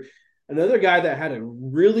Lunsford, another guy that had a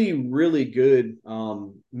really, really good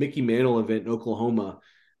Mickey Mantle event in Oklahoma.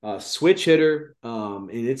 Switch hitter, and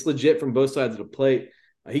it's legit from both sides of the plate.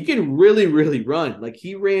 He can really, really run. Like,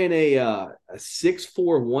 he ran a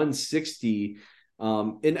 6'4", 160.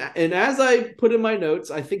 And as I put in my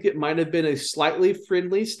notes, I think it might have been a slightly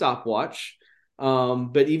friendly stopwatch.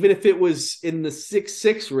 But even if it was in the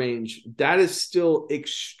 6'6" range, that is still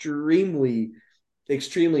extremely,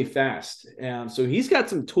 extremely fast. So he's got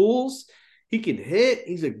some tools. He can hit.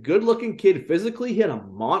 He's a good-looking kid physically. He had a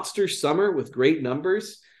monster summer with great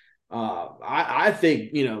numbers. I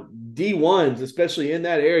think, D1s, especially in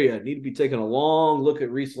that area, need to be taking a long look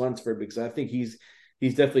at Reese Lunsford, because I think he's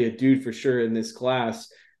definitely a dude for sure in this class.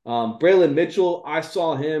 Braylon Mitchell, I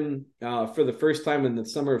saw him for the first time in the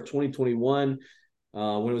summer of 2021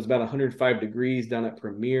 when it was about 105 degrees down at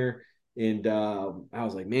Premier. And I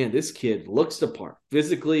was like, man, this kid looks the part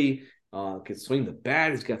physically, can swing the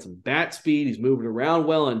bat. He's got some bat speed. He's moving around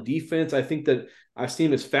well on defense. I think that I've seen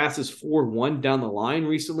him as fast as 4.1 down the line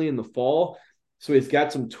recently in the fall. So he's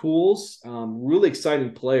got some tools. Really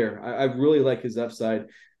exciting player. I really like his upside.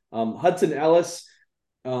 Hudson Ellis,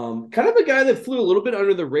 kind of a guy that flew a little bit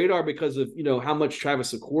under the radar because of, how much Travis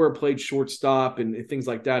Sakura played shortstop and things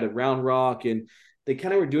like that at Round Rock. And they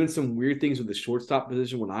kind of were doing some weird things with the shortstop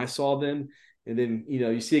position when I saw them. And then,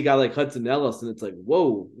 you see a guy like Hudson Ellis, and it's like,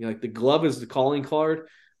 whoa, like the glove is the calling card.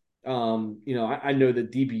 I know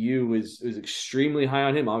that DBU was extremely high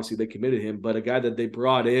on him. Obviously, they committed him, but a guy that they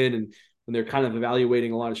brought in and when they're kind of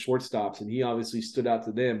evaluating a lot of shortstops, and he obviously stood out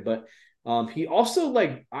to them. But he also,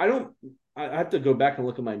 I have to go back and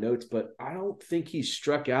look at my notes, but I don't think he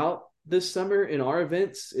struck out this summer in our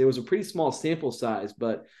events. It was a pretty small sample size,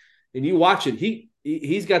 but and you watch it,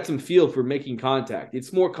 he's got some feel for making contact.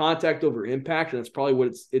 It's more contact over impact, and that's probably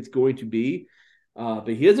what it's going to be. But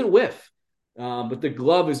he doesn't whiff. But the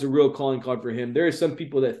glove is a real calling card for him. There are some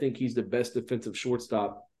people that think he's the best defensive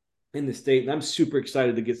shortstop in the state, and I'm super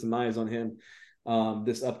excited to get some eyes on him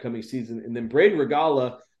this upcoming season. And then Braden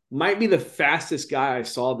Regala might be the fastest guy I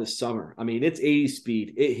saw this summer. I mean, it's 80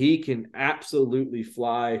 speed. He can absolutely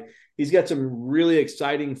fly. He's got some really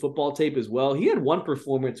exciting football tape as well. He had one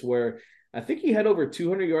performance where I think he had over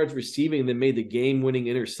 200 yards receiving and then made the game-winning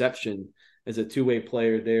interception as a two-way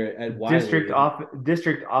player there at Wiley.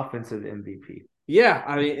 District offensive MVP. Yeah,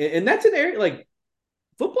 I mean, and that's an area like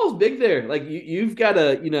football's big there. Like you've got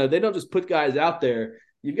to, they don't just put guys out there.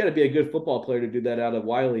 You've got to be a good football player to do that out of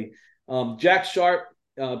Wiley. Jack Sharp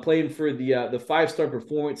playing for the five-star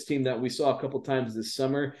performance team that we saw a couple times this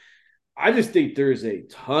summer. I just think there's a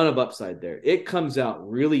ton of upside there. It comes out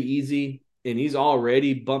really easy, and he's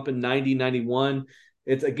already bumping 90, 91.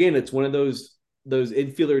 It's one of those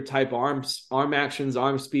infielder type arm actions,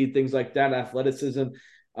 arm speed, things like that, athleticism.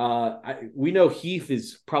 We know Heath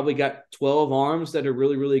has probably got 12 arms that are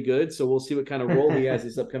really, really good. So we'll see what kind of role he has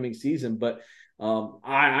this upcoming season. But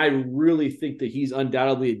I really think that he's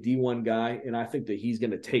undoubtedly a D1 guy, and I think that he's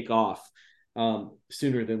going to take off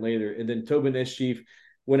sooner than later. And then Tobin Eschieff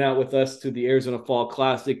went out with us to the Arizona Fall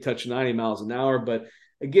Classic, touched 90 miles an hour. But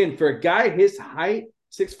again, for a guy his height,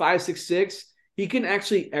 6'5", 6'6", he can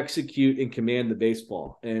actually execute and command the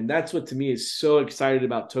baseball. And that's what to me is so excited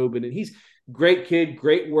about Tobin. And he's a great kid,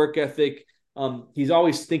 great work ethic. He's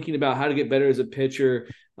always thinking about how to get better as a pitcher,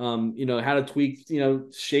 how to tweak,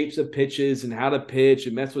 shapes of pitches and how to pitch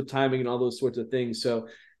and mess with timing and all those sorts of things. So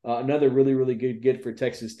another really, really good get for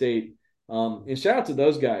Texas State. And shout out to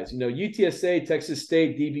those guys, UTSA, Texas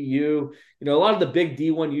State, DBU, a lot of the big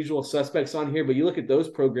D1 usual suspects on here, but you look at those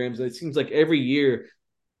programs and it seems like every year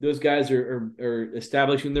those guys are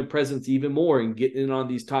establishing their presence even more and getting in on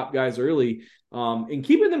these top guys early and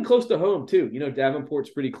keeping them close to home too.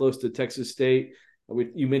 Davenport's pretty close to Texas State.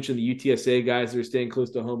 You mentioned the UTSA guys that are staying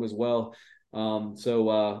close to home as well. Tobin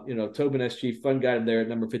Eschieff, fun guy there at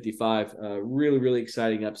number 55. Really, really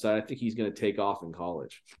exciting upside. I think he's going to take off in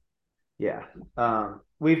college. Yeah.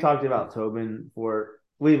 We've talked about Tobin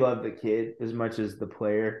we love the kid as much as the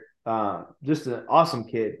player. Just an awesome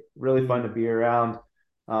kid, really fun to be around.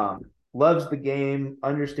 Loves the game,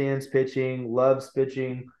 understands pitching, loves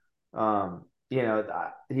pitching.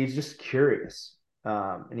 He's just curious.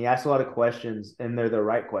 And he asks a lot of questions, and they're the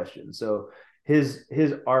right questions. So his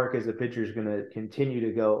arc as a pitcher is going to continue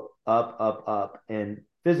to go up, up, up. And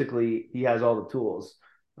physically, he has all the tools.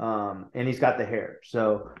 And he's got the hair.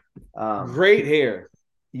 So great hair.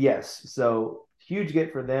 Yes. So huge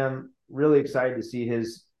get for them. Really excited to see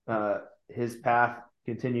his path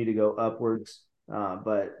continue to go upwards.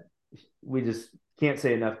 But we just can't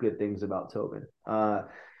say enough good things about Tobin.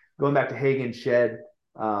 Going back to Hagen Shed,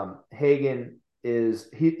 Hagen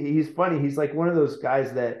he's funny. He's like one of those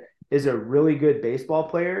guys that is a really good baseball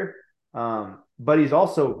player, but he's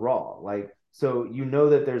also raw. So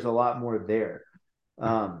that there's a lot more there.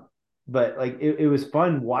 But it was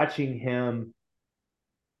fun watching him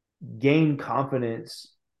gain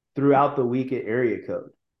confidence throughout the week at area code.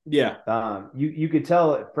 Yeah. You could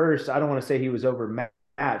tell at first, I don't want to say he was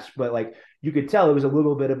overmatched, but you could tell it was a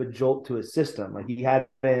little bit of a jolt to his system. He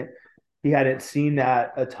hadn't seen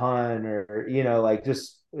that a ton or,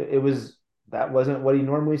 that wasn't what he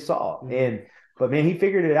normally saw. Mm-hmm. But man, he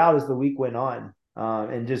figured it out as the week went on.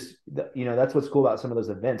 And just, that's what's cool about some of those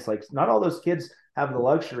events. Not all those kids have the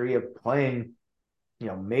luxury of playing,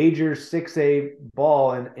 major 6A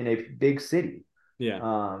ball in a big city. Yeah.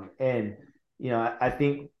 I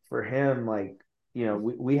think for him,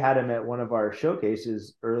 we had him at one of our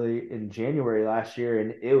showcases early in January last year,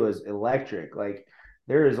 and it was electric.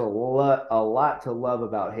 There is a lot to love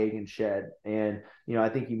about Hagen Shed. And, I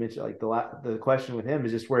think you mentioned the question with him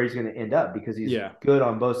is just where he's going to end up because he's good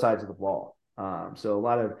on both sides of the ball. So a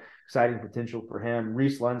lot of exciting potential for him.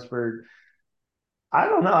 Reese Lunsford, I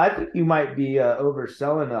don't know. I think you might be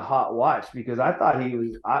overselling a hot watch because I thought he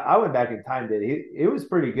was. I went back and timed it. It was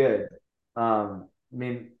pretty good.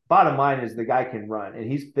 Bottom line is the guy can run and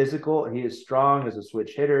he's physical. He is strong as a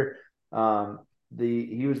switch hitter.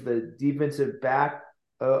 He was the defensive back.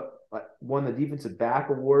 Won the defensive back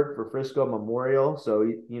award for Frisco Memorial. So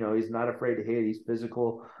he's not afraid to hit. He's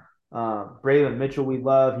physical. Braylon Mitchell, we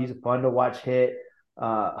love. He's fun to watch hit.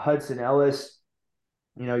 Hudson Ellis.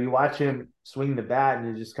 You watch him swing the bat and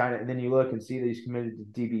you just and then you look and see that he's committed to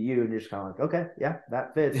DBU and you're just kind of okay, yeah,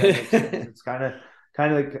 that fits. That makes sense. It's kind of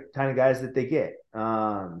the guys that they get.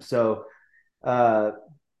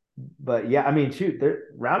 but yeah, I mean, shoot,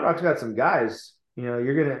 Round Rock's got some guys.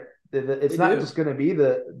 You're gonna. It's They not do. just going to be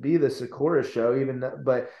the Sakura show,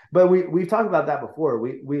 but we've talked about that before.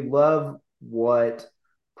 We love what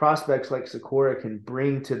prospects like Sakura can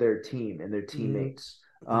bring to their team and their Mm-hmm. teammates.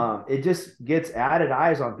 It just gets added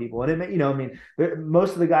eyes on people, and I mean,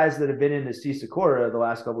 most of the guys that have been in to see Sakura the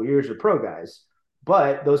last couple of years are pro guys,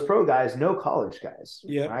 but those pro guys know college guys,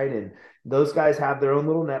 Yep. right? And those guys have their own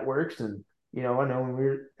little networks, and I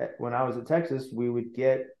know when I was at Texas, we would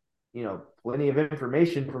get plenty of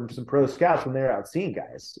information from some pro scouts when they're out seeing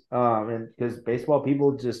guys. And because baseball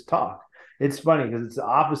people just talk. It's funny because it's the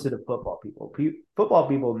opposite of football people. Football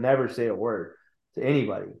people never say a word to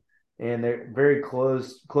anybody, and they're very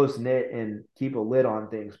close knit and keep a lid on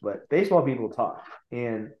things. But baseball people talk,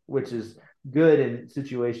 and which is good in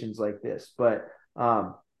situations like this. But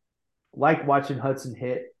like watching Hudson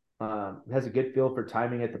hit, has a good feel for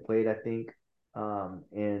timing at the plate, I think,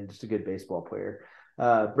 and just a good baseball player.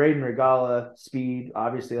 Braden Regala, speed.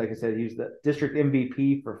 Obviously, like I said, he was the district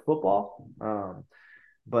MVP for football.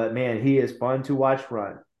 But man, he is fun to watch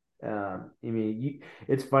run. I mean,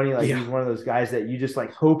 it's funny. Like Yeah. he's one of those guys that you just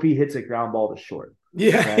like hope he hits a ground ball to short,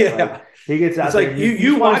 Yeah. right? Like Yeah. he gets It's out there like and you you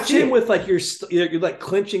just want to watch see him it. with like you're like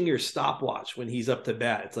clenching your stopwatch when he's up to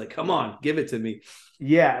bat. It's like, come on, give it to me.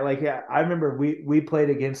 Yeah, I remember we played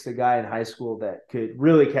against a guy in high school that could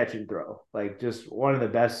really catch and throw, like just one of the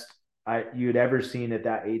best you'd ever seen at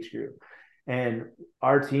that age group. And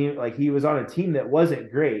our team, like he was on a team that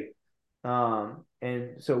wasn't great,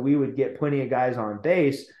 and so we would get plenty of guys on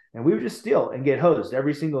base, and we would just steal and get hosed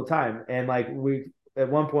every single time. And like we at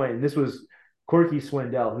one point, and this was Corky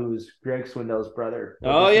Swindell, who was Greg Swindell's brother.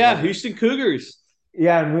 Oh This was yeah, on the Houston Cougars.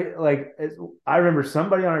 yeah, and I remember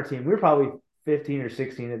somebody on our team. We were probably 15 or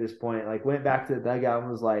 16 at this point. Like went back to the dugout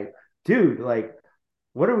and was like, "Dude, like,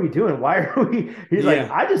 what are we doing? Why are we?" He's like, Yeah.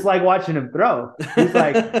 "I just like watching him throw." He's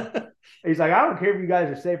like, "I don't care if you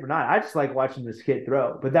guys are safe or not. I just like watching this kid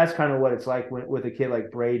throw." But that's kind of what it's like with a kid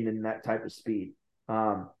like Braden and that type of speed.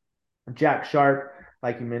 Um, Jack Sharp,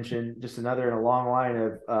 like you mentioned, just another in a long line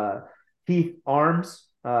of Heath arms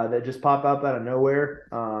that just pop up out of nowhere.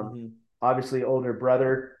 Mhm. Obviously, older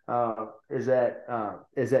brother is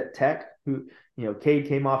at Tech, who Cade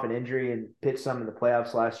came off an injury and pitched some in the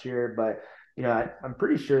playoffs last year, but I'm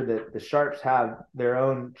pretty sure that the Sharps have their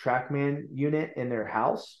own TrackMan unit in their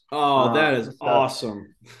house. Oh, that is So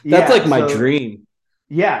awesome. That's like yeah, my so dream.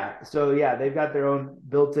 yeah, they've got their own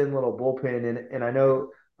built-in little bullpen, and I know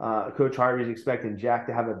Coach Harvey's expecting Jack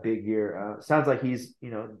to have a big year. Sounds like he's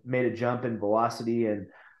made a jump in velocity, and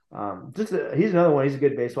he's another one. He's a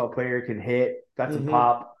good baseball player, can hit, got some Hmm.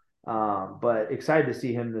 pop, but excited to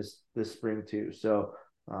see him this spring too. So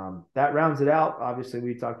that rounds it out. Obviously,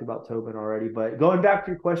 we talked about Tobin already, but going back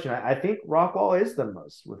to your question, I think Rockwall is the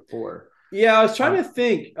most with four. Yeah, I was trying to Um,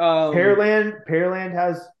 think. Pearland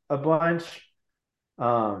has a bunch.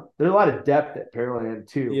 There's a lot of depth at Pearland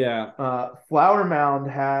too. Yeah, Flower Mound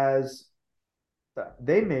has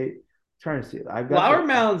they made trying to see it. I've got Flower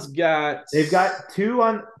Mound's got. they've got two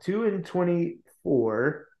in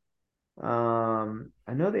 24.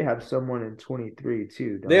 I know they have someone in 23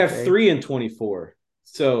 too, They don't have they? 3 and 24.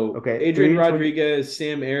 So Okay, Adrian three and 20. Rodriguez,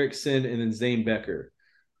 Sam Erickson, and then Zane Becker.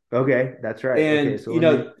 Okay, that's right. Okay, And so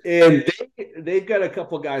let me they've got a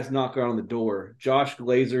couple guys knocking on the door. Josh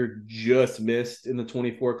Glazer just missed in the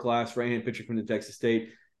 24 class, right-hand pitcher from the Texas State,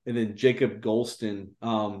 and then Jacob Golston,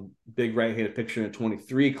 big right-handed pitcher in the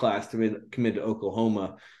 23 class to come into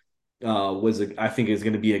Oklahoma. I think is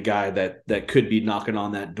going to be a guy that could be knocking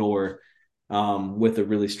on that door with a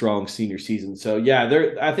really strong senior season. So yeah,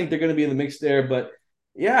 I think they're going to be in the mix there. But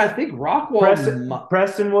yeah, I think Rockwall.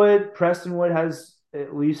 Prestonwood has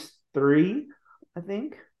at least three, I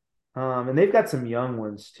think. And they've got some young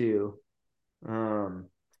ones too. Um,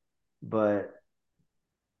 but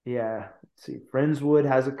yeah, let's see. Friendswood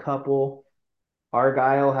has a couple.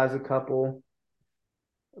 Argyle has a couple.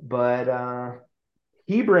 But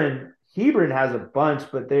Hebron has a bunch,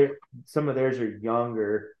 but some of theirs are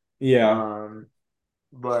younger. Yeah, Um,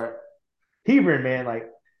 but Hebron, man, like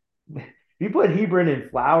if you put Hebron and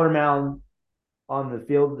Flower Mound on the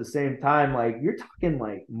field at the same time, like you're talking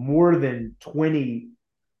like more than 20,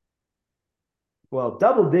 well,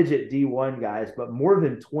 double digit D1 guys, but more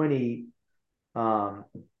than 20 um,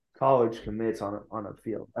 college commits on a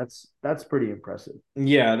field. That's pretty impressive.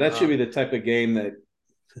 yeah, that should be Um, the type of game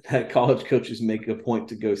that college coaches make a point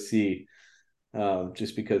to go see.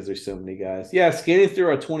 Just because there's so many guys. Yeah, scanning through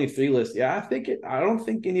our 23 list. Yeah, I don't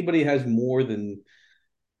think anybody has more than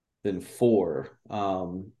four. I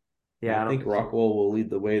yeah, I don't think think so. Rockwell will lead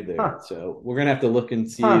the way there. Huh. So we're gonna have to look and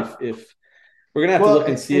see Huh. if We're gonna have to Well, look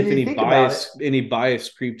and see and if you think about it. any bias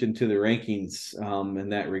creeped into the rankings in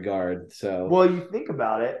that regard. So Well, you think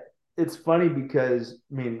about it. It's funny because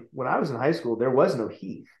I mean, when I was in high school, there was no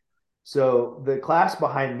Heath. So the class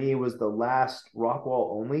behind me was the last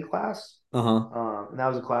Rockwall only class. uh-huh. And that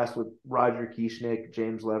was a class with Roger Kieschnick,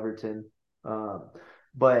 James Leverton. Um,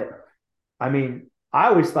 but I mean, I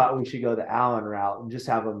always thought we should go the Allen route and just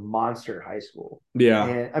have a monster high school. Yeah.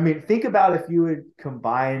 And I mean, think about if you had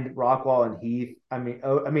combined Rockwall and Heath.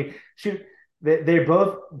 Shoot, they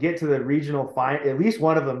both get to the regional final. At least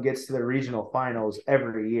one of them gets to the regional finals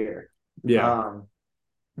every year. Yeah. Um,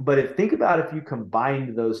 but think about if you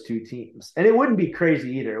combined those two teams, and it wouldn't be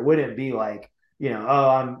crazy either. It wouldn't be like, oh,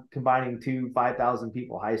 I'm combining two 5,000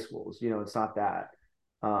 people high schools. It's not that.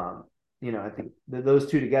 Um, I think those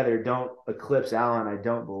two together don't eclipse Allen. I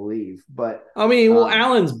don't believe, but I mean, well, um,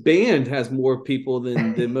 Allen's band has more people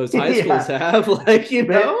than most high schools yeah. have. Like,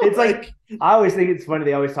 But it's like like I always think it's funny.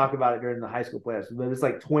 They always talk about it during the high school playoffs, but it's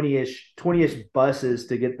like 20-ish buses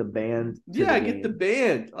to get the band to the yeah, get the game.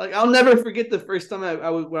 band. Like, I'll never forget the first time when I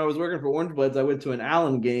was working for Orange Bloods, I went to an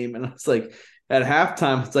Allen game, and I was like, at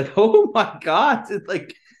halftime, it's like, oh my god, it's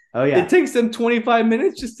like Oh it yeah, takes them 25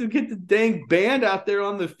 minutes just to get the dang band out there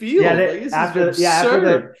on the yeah. field. Like, this is After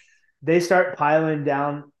absurd. they start piling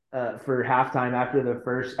down for halftime after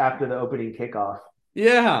the opening kickoff.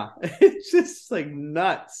 Yeah, it's just like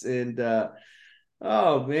nuts. And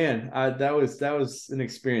oh man, that was an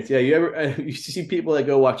experience. Yeah, you ever you see people that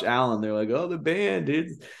go watch Allen? They're like, oh, the band, dude,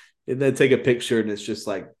 and then take a picture, and it's just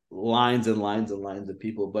like lines and lines and lines of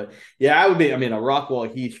people. But yeah, I would be. I mean, a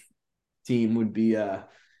Rockwall Heath team would be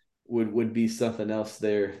would be something else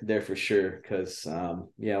there for sure. Because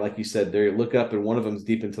yeah, like you said, they look up and one of them's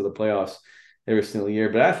deep into the playoffs every single year.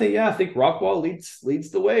 But I think Rockwall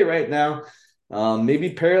leads the way right now.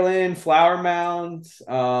 Maybe Pearland, Flower Mound,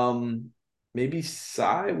 maybe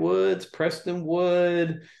Cy Woods, Preston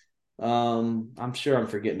Wood. I'm sure I'm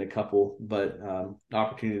forgetting a couple, but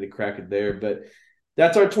opportunity to crack it there. But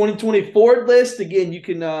that's our 2024 list. Again, you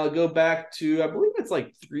can go back to, I believe it's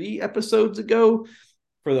like 3 episodes ago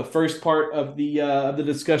for the first part of the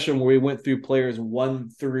discussion where we went through players 1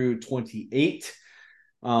 through 28.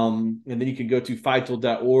 And then you can go to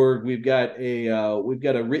fightool.org. We've got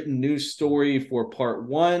a written news story for part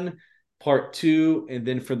 1, part 2, and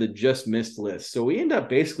then for the just missed list. So we end up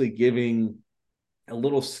basically giving a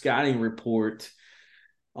little scouting report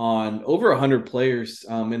on over 100 players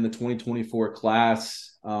in the 2024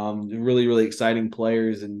 class. Really, really exciting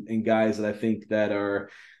players and guys that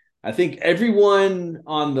I think everyone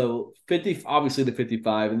on the 50, obviously the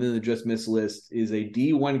 55, and then the just missed list is a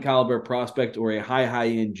D1 caliber prospect or a high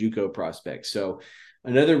end JUCO prospect. So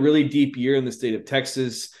another really deep year in the state of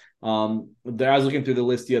Texas. I was looking through the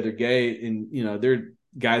list the other day, and they're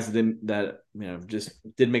guys that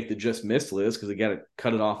just didn't make the just missed list because they got to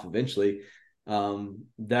cut it off eventually.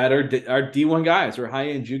 That are D1 guys or high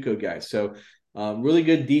end JUCO guys. So really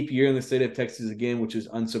good deep year in the state of Texas again, which is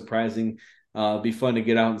unsurprising. Be fun to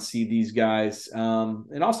get out and see these guys,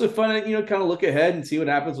 and also fun to kind of look ahead and see what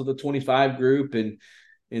happens with the 25 group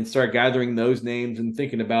and start gathering those names and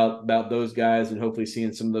thinking about those guys and hopefully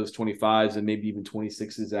seeing some of those 25s and maybe even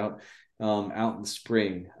 26s out in the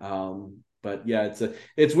spring. But yeah,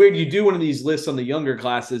 it's weird. You do one of these lists on the younger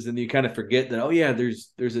classes and you kind of forget that, oh yeah,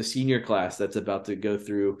 there's a senior class that's about to go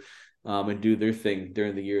through and do their thing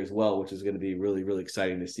during the year as well, which is going to be really, really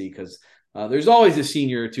exciting to see because there's always a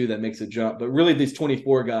senior or two that makes a jump, but really these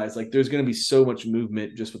 24 guys, like there's going to be so much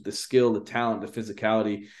movement just with the skill, the talent, the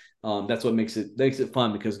physicality. That's what makes it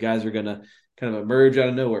fun because guys are going to kind of emerge out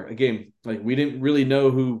of nowhere. Again, like we didn't really know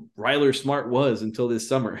who Ryler Smart was until this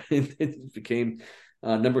summer. It became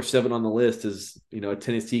number 7 on the list as a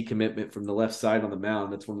Tennessee commitment from the left side on the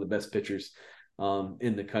mound. That's one of the best pitchers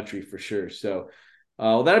in the country for sure. So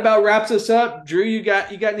well, that about wraps us up. Drew, you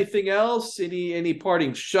got anything else? Any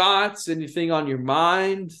parting shots? Anything on your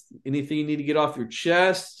mind? Anything you need to get off your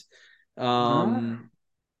chest? No,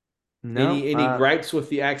 no, Any gripes with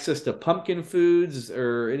the access to pumpkin foods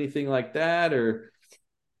or anything like that? Or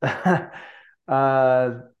uh,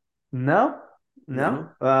 no, no. no?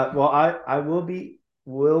 Well, I will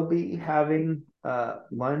be having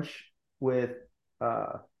lunch with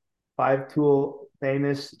uh, Five Tool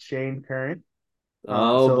famous Shane Current.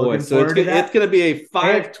 Oh So boy! looking So forward to it's that. gonna be a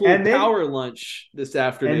And 5 tool and then power lunch this and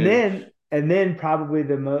afternoon. then and then probably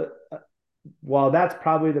the most while that's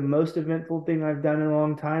probably the most eventful thing I've done in a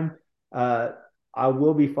long time. Uh, I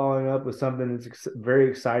will be following up with something that's very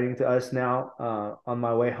exciting to us now. On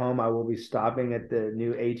my way home, I will be stopping at the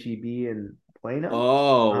new HEB in Plano.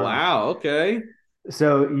 Oh Um, wow! Okay.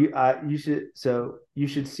 You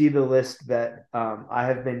should see the list that I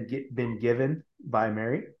have been given by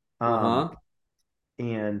Mary. Um, Uh-huh.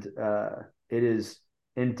 and it is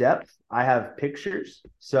in depth. I have pictures.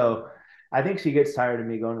 So I think she gets tired of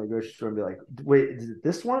me going to the grocery store and be like, wait, is it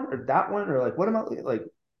this one or that one? Or like, what am I like?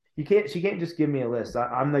 She can't just give me a list.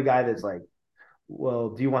 I'm the guy that's like, well,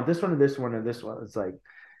 do you want this one or this one or this one? It's like,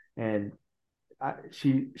 and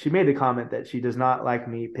she made the comment that she does not like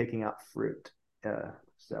me picking out fruit.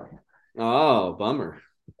 So Oh, bummer.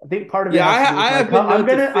 I think part of it Yeah, has to do with I my have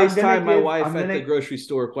been known to I'm gonna FaceTime my give wife at the grocery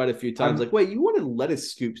store quite a few times. I'm Like, wait, you wanted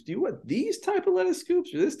lettuce scoops? Do you want these type of lettuce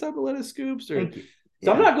scoops or this type of lettuce scoops? Or thank you.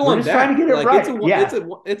 so I'm Yeah, not we're going just trying to back. get it Like right. Yeah.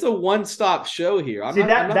 it's a one stop show here. See I'm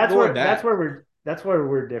not going that's back. where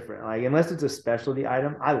we're different. Like unless it's a specialty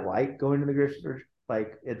item, I like going to the grocery store.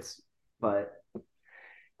 Like it's, but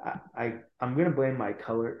I'm gonna blame my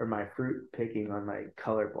color or my fruit picking on my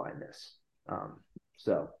color blindness.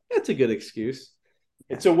 So That's a good excuse.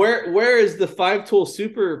 And yeah. so where is the 5 tool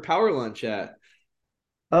super power lunch at?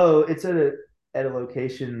 Oh, it's at a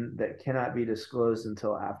location that cannot be disclosed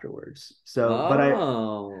until afterwards. So, but I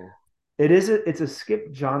Oh, it's a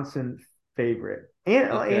Skip Johnson favorite and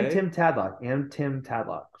okay. Tim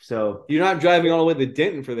Tadlock. So You're not driving all the way to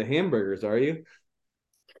Denton for the hamburgers, are you?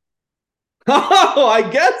 Oh, I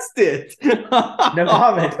guessed it. no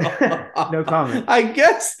comment. No comment. I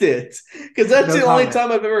guessed it because that's No the only comment.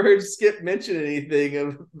 time I've ever heard Skip mention anything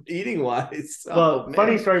of eating wise. Oh Well,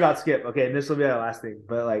 funny man. story about Skip. Okay, and this will be our last thing,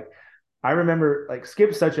 but like I remember like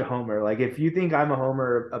Skip's such a homer. Like if you think I'm a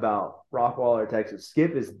homer about Rockwall or Texas,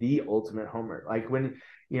 Skip is the ultimate homer. Like when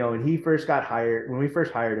he first got hired, when we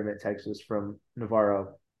first hired him at Texas from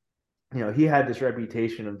Navarro, he had this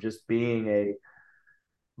reputation of just being a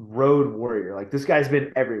road warrior. Like this guy's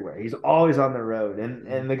been everywhere. He's always on the road,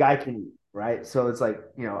 and the guy can eat, right? So it's like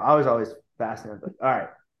I was always fascinated. Like, all right,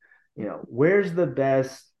 where's the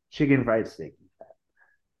best chicken fried steak?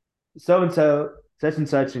 So and so, such and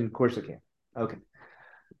such in Corsican. Okay.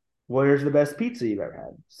 Where's the best pizza you've ever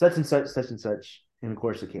had? Such and such in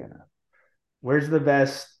Corsicana. Where's the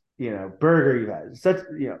best, burger you've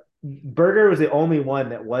had? Burger was the only one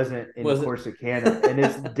that wasn't in Was it? Corsicana, and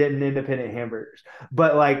it's didn't independent hamburgers.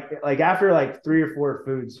 But like after like 3 or 4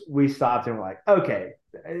 foods, we stopped and we're like, okay,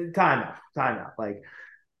 time out. Like,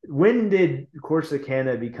 when did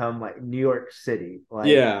Corsicana become like New York City? Like,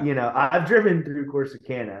 Yeah. I've driven through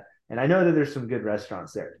Corsicana, and I know that there's some good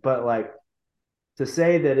restaurants there, but like to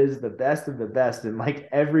say that is the best of the best in like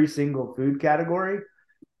every single food category,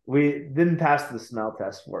 we didn't pass the smell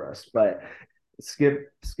test for us. But Skip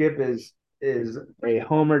is a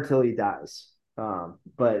homer till he dies.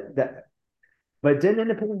 But didn't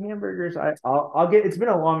independent hamburgers? I'll get. It's been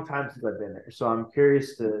a long time since I've been there, so I'm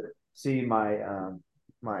curious to see my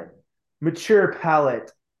mature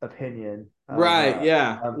palate opinion Right.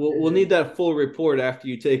 Yeah. of We'll need that full report after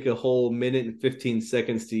you take a whole minute and 15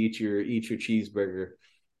 seconds to eat your cheeseburger.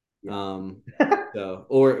 yeah. Um,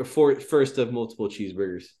 or for first of multiple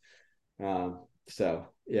cheeseburgers. So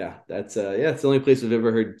yeah, it's the only place I've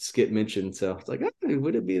ever heard Skip mentioned. So it's like, oh,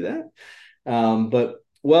 would it be that? But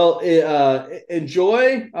well,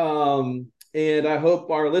 enjoy. And I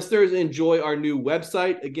hope our listeners enjoy our new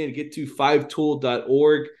website. Again, get to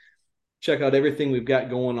 5tool.org. Check out everything we've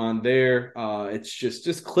got going on there. It's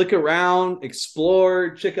just click around,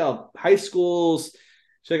 explore, check out high schools,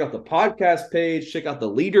 check out the podcast page, check out the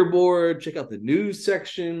leaderboard, check out the news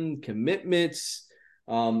section, commitments.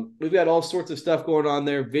 We've got all sorts of stuff going on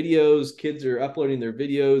there. Videos, kids are uploading their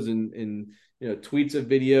videos and tweets of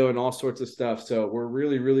video and all sorts of stuff. So we're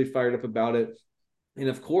really, really fired up about it. And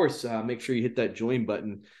of course, make sure you hit that join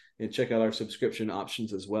button and check out our subscription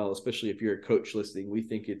options as well, especially if you're a coach listening. We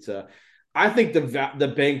think I think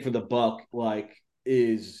the bang for the buck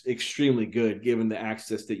is extremely good given the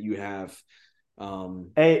access that you have.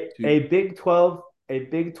 A Big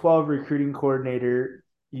 12 recruiting coordinator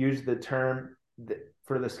used the term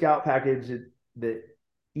for the scout package, the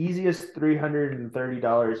easiest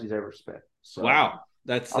 $330 he's ever spent. So Wow,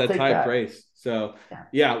 that's I'll take high that. praise. So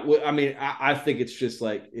yeah, I mean, I think it's just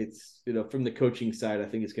like it's from the coaching side, I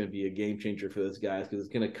think it's going to be a game changer for those guys because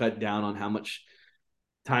it's going to cut down on how much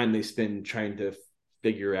time they spend trying to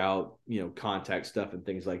figure out contact stuff and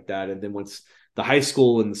things like that. And then once the high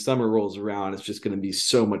school and the summer rolls around, it's just going to be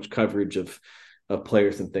so much coverage of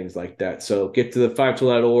players and things like that. So get to the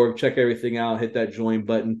 5tool.org, check everything out, hit that join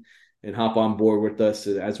button, and hop on board with us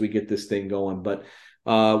as we get this thing going. But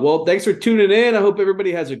well, thanks for tuning in. I hope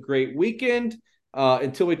everybody has a great weekend.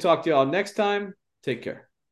 Until we talk to y'all next time, take care.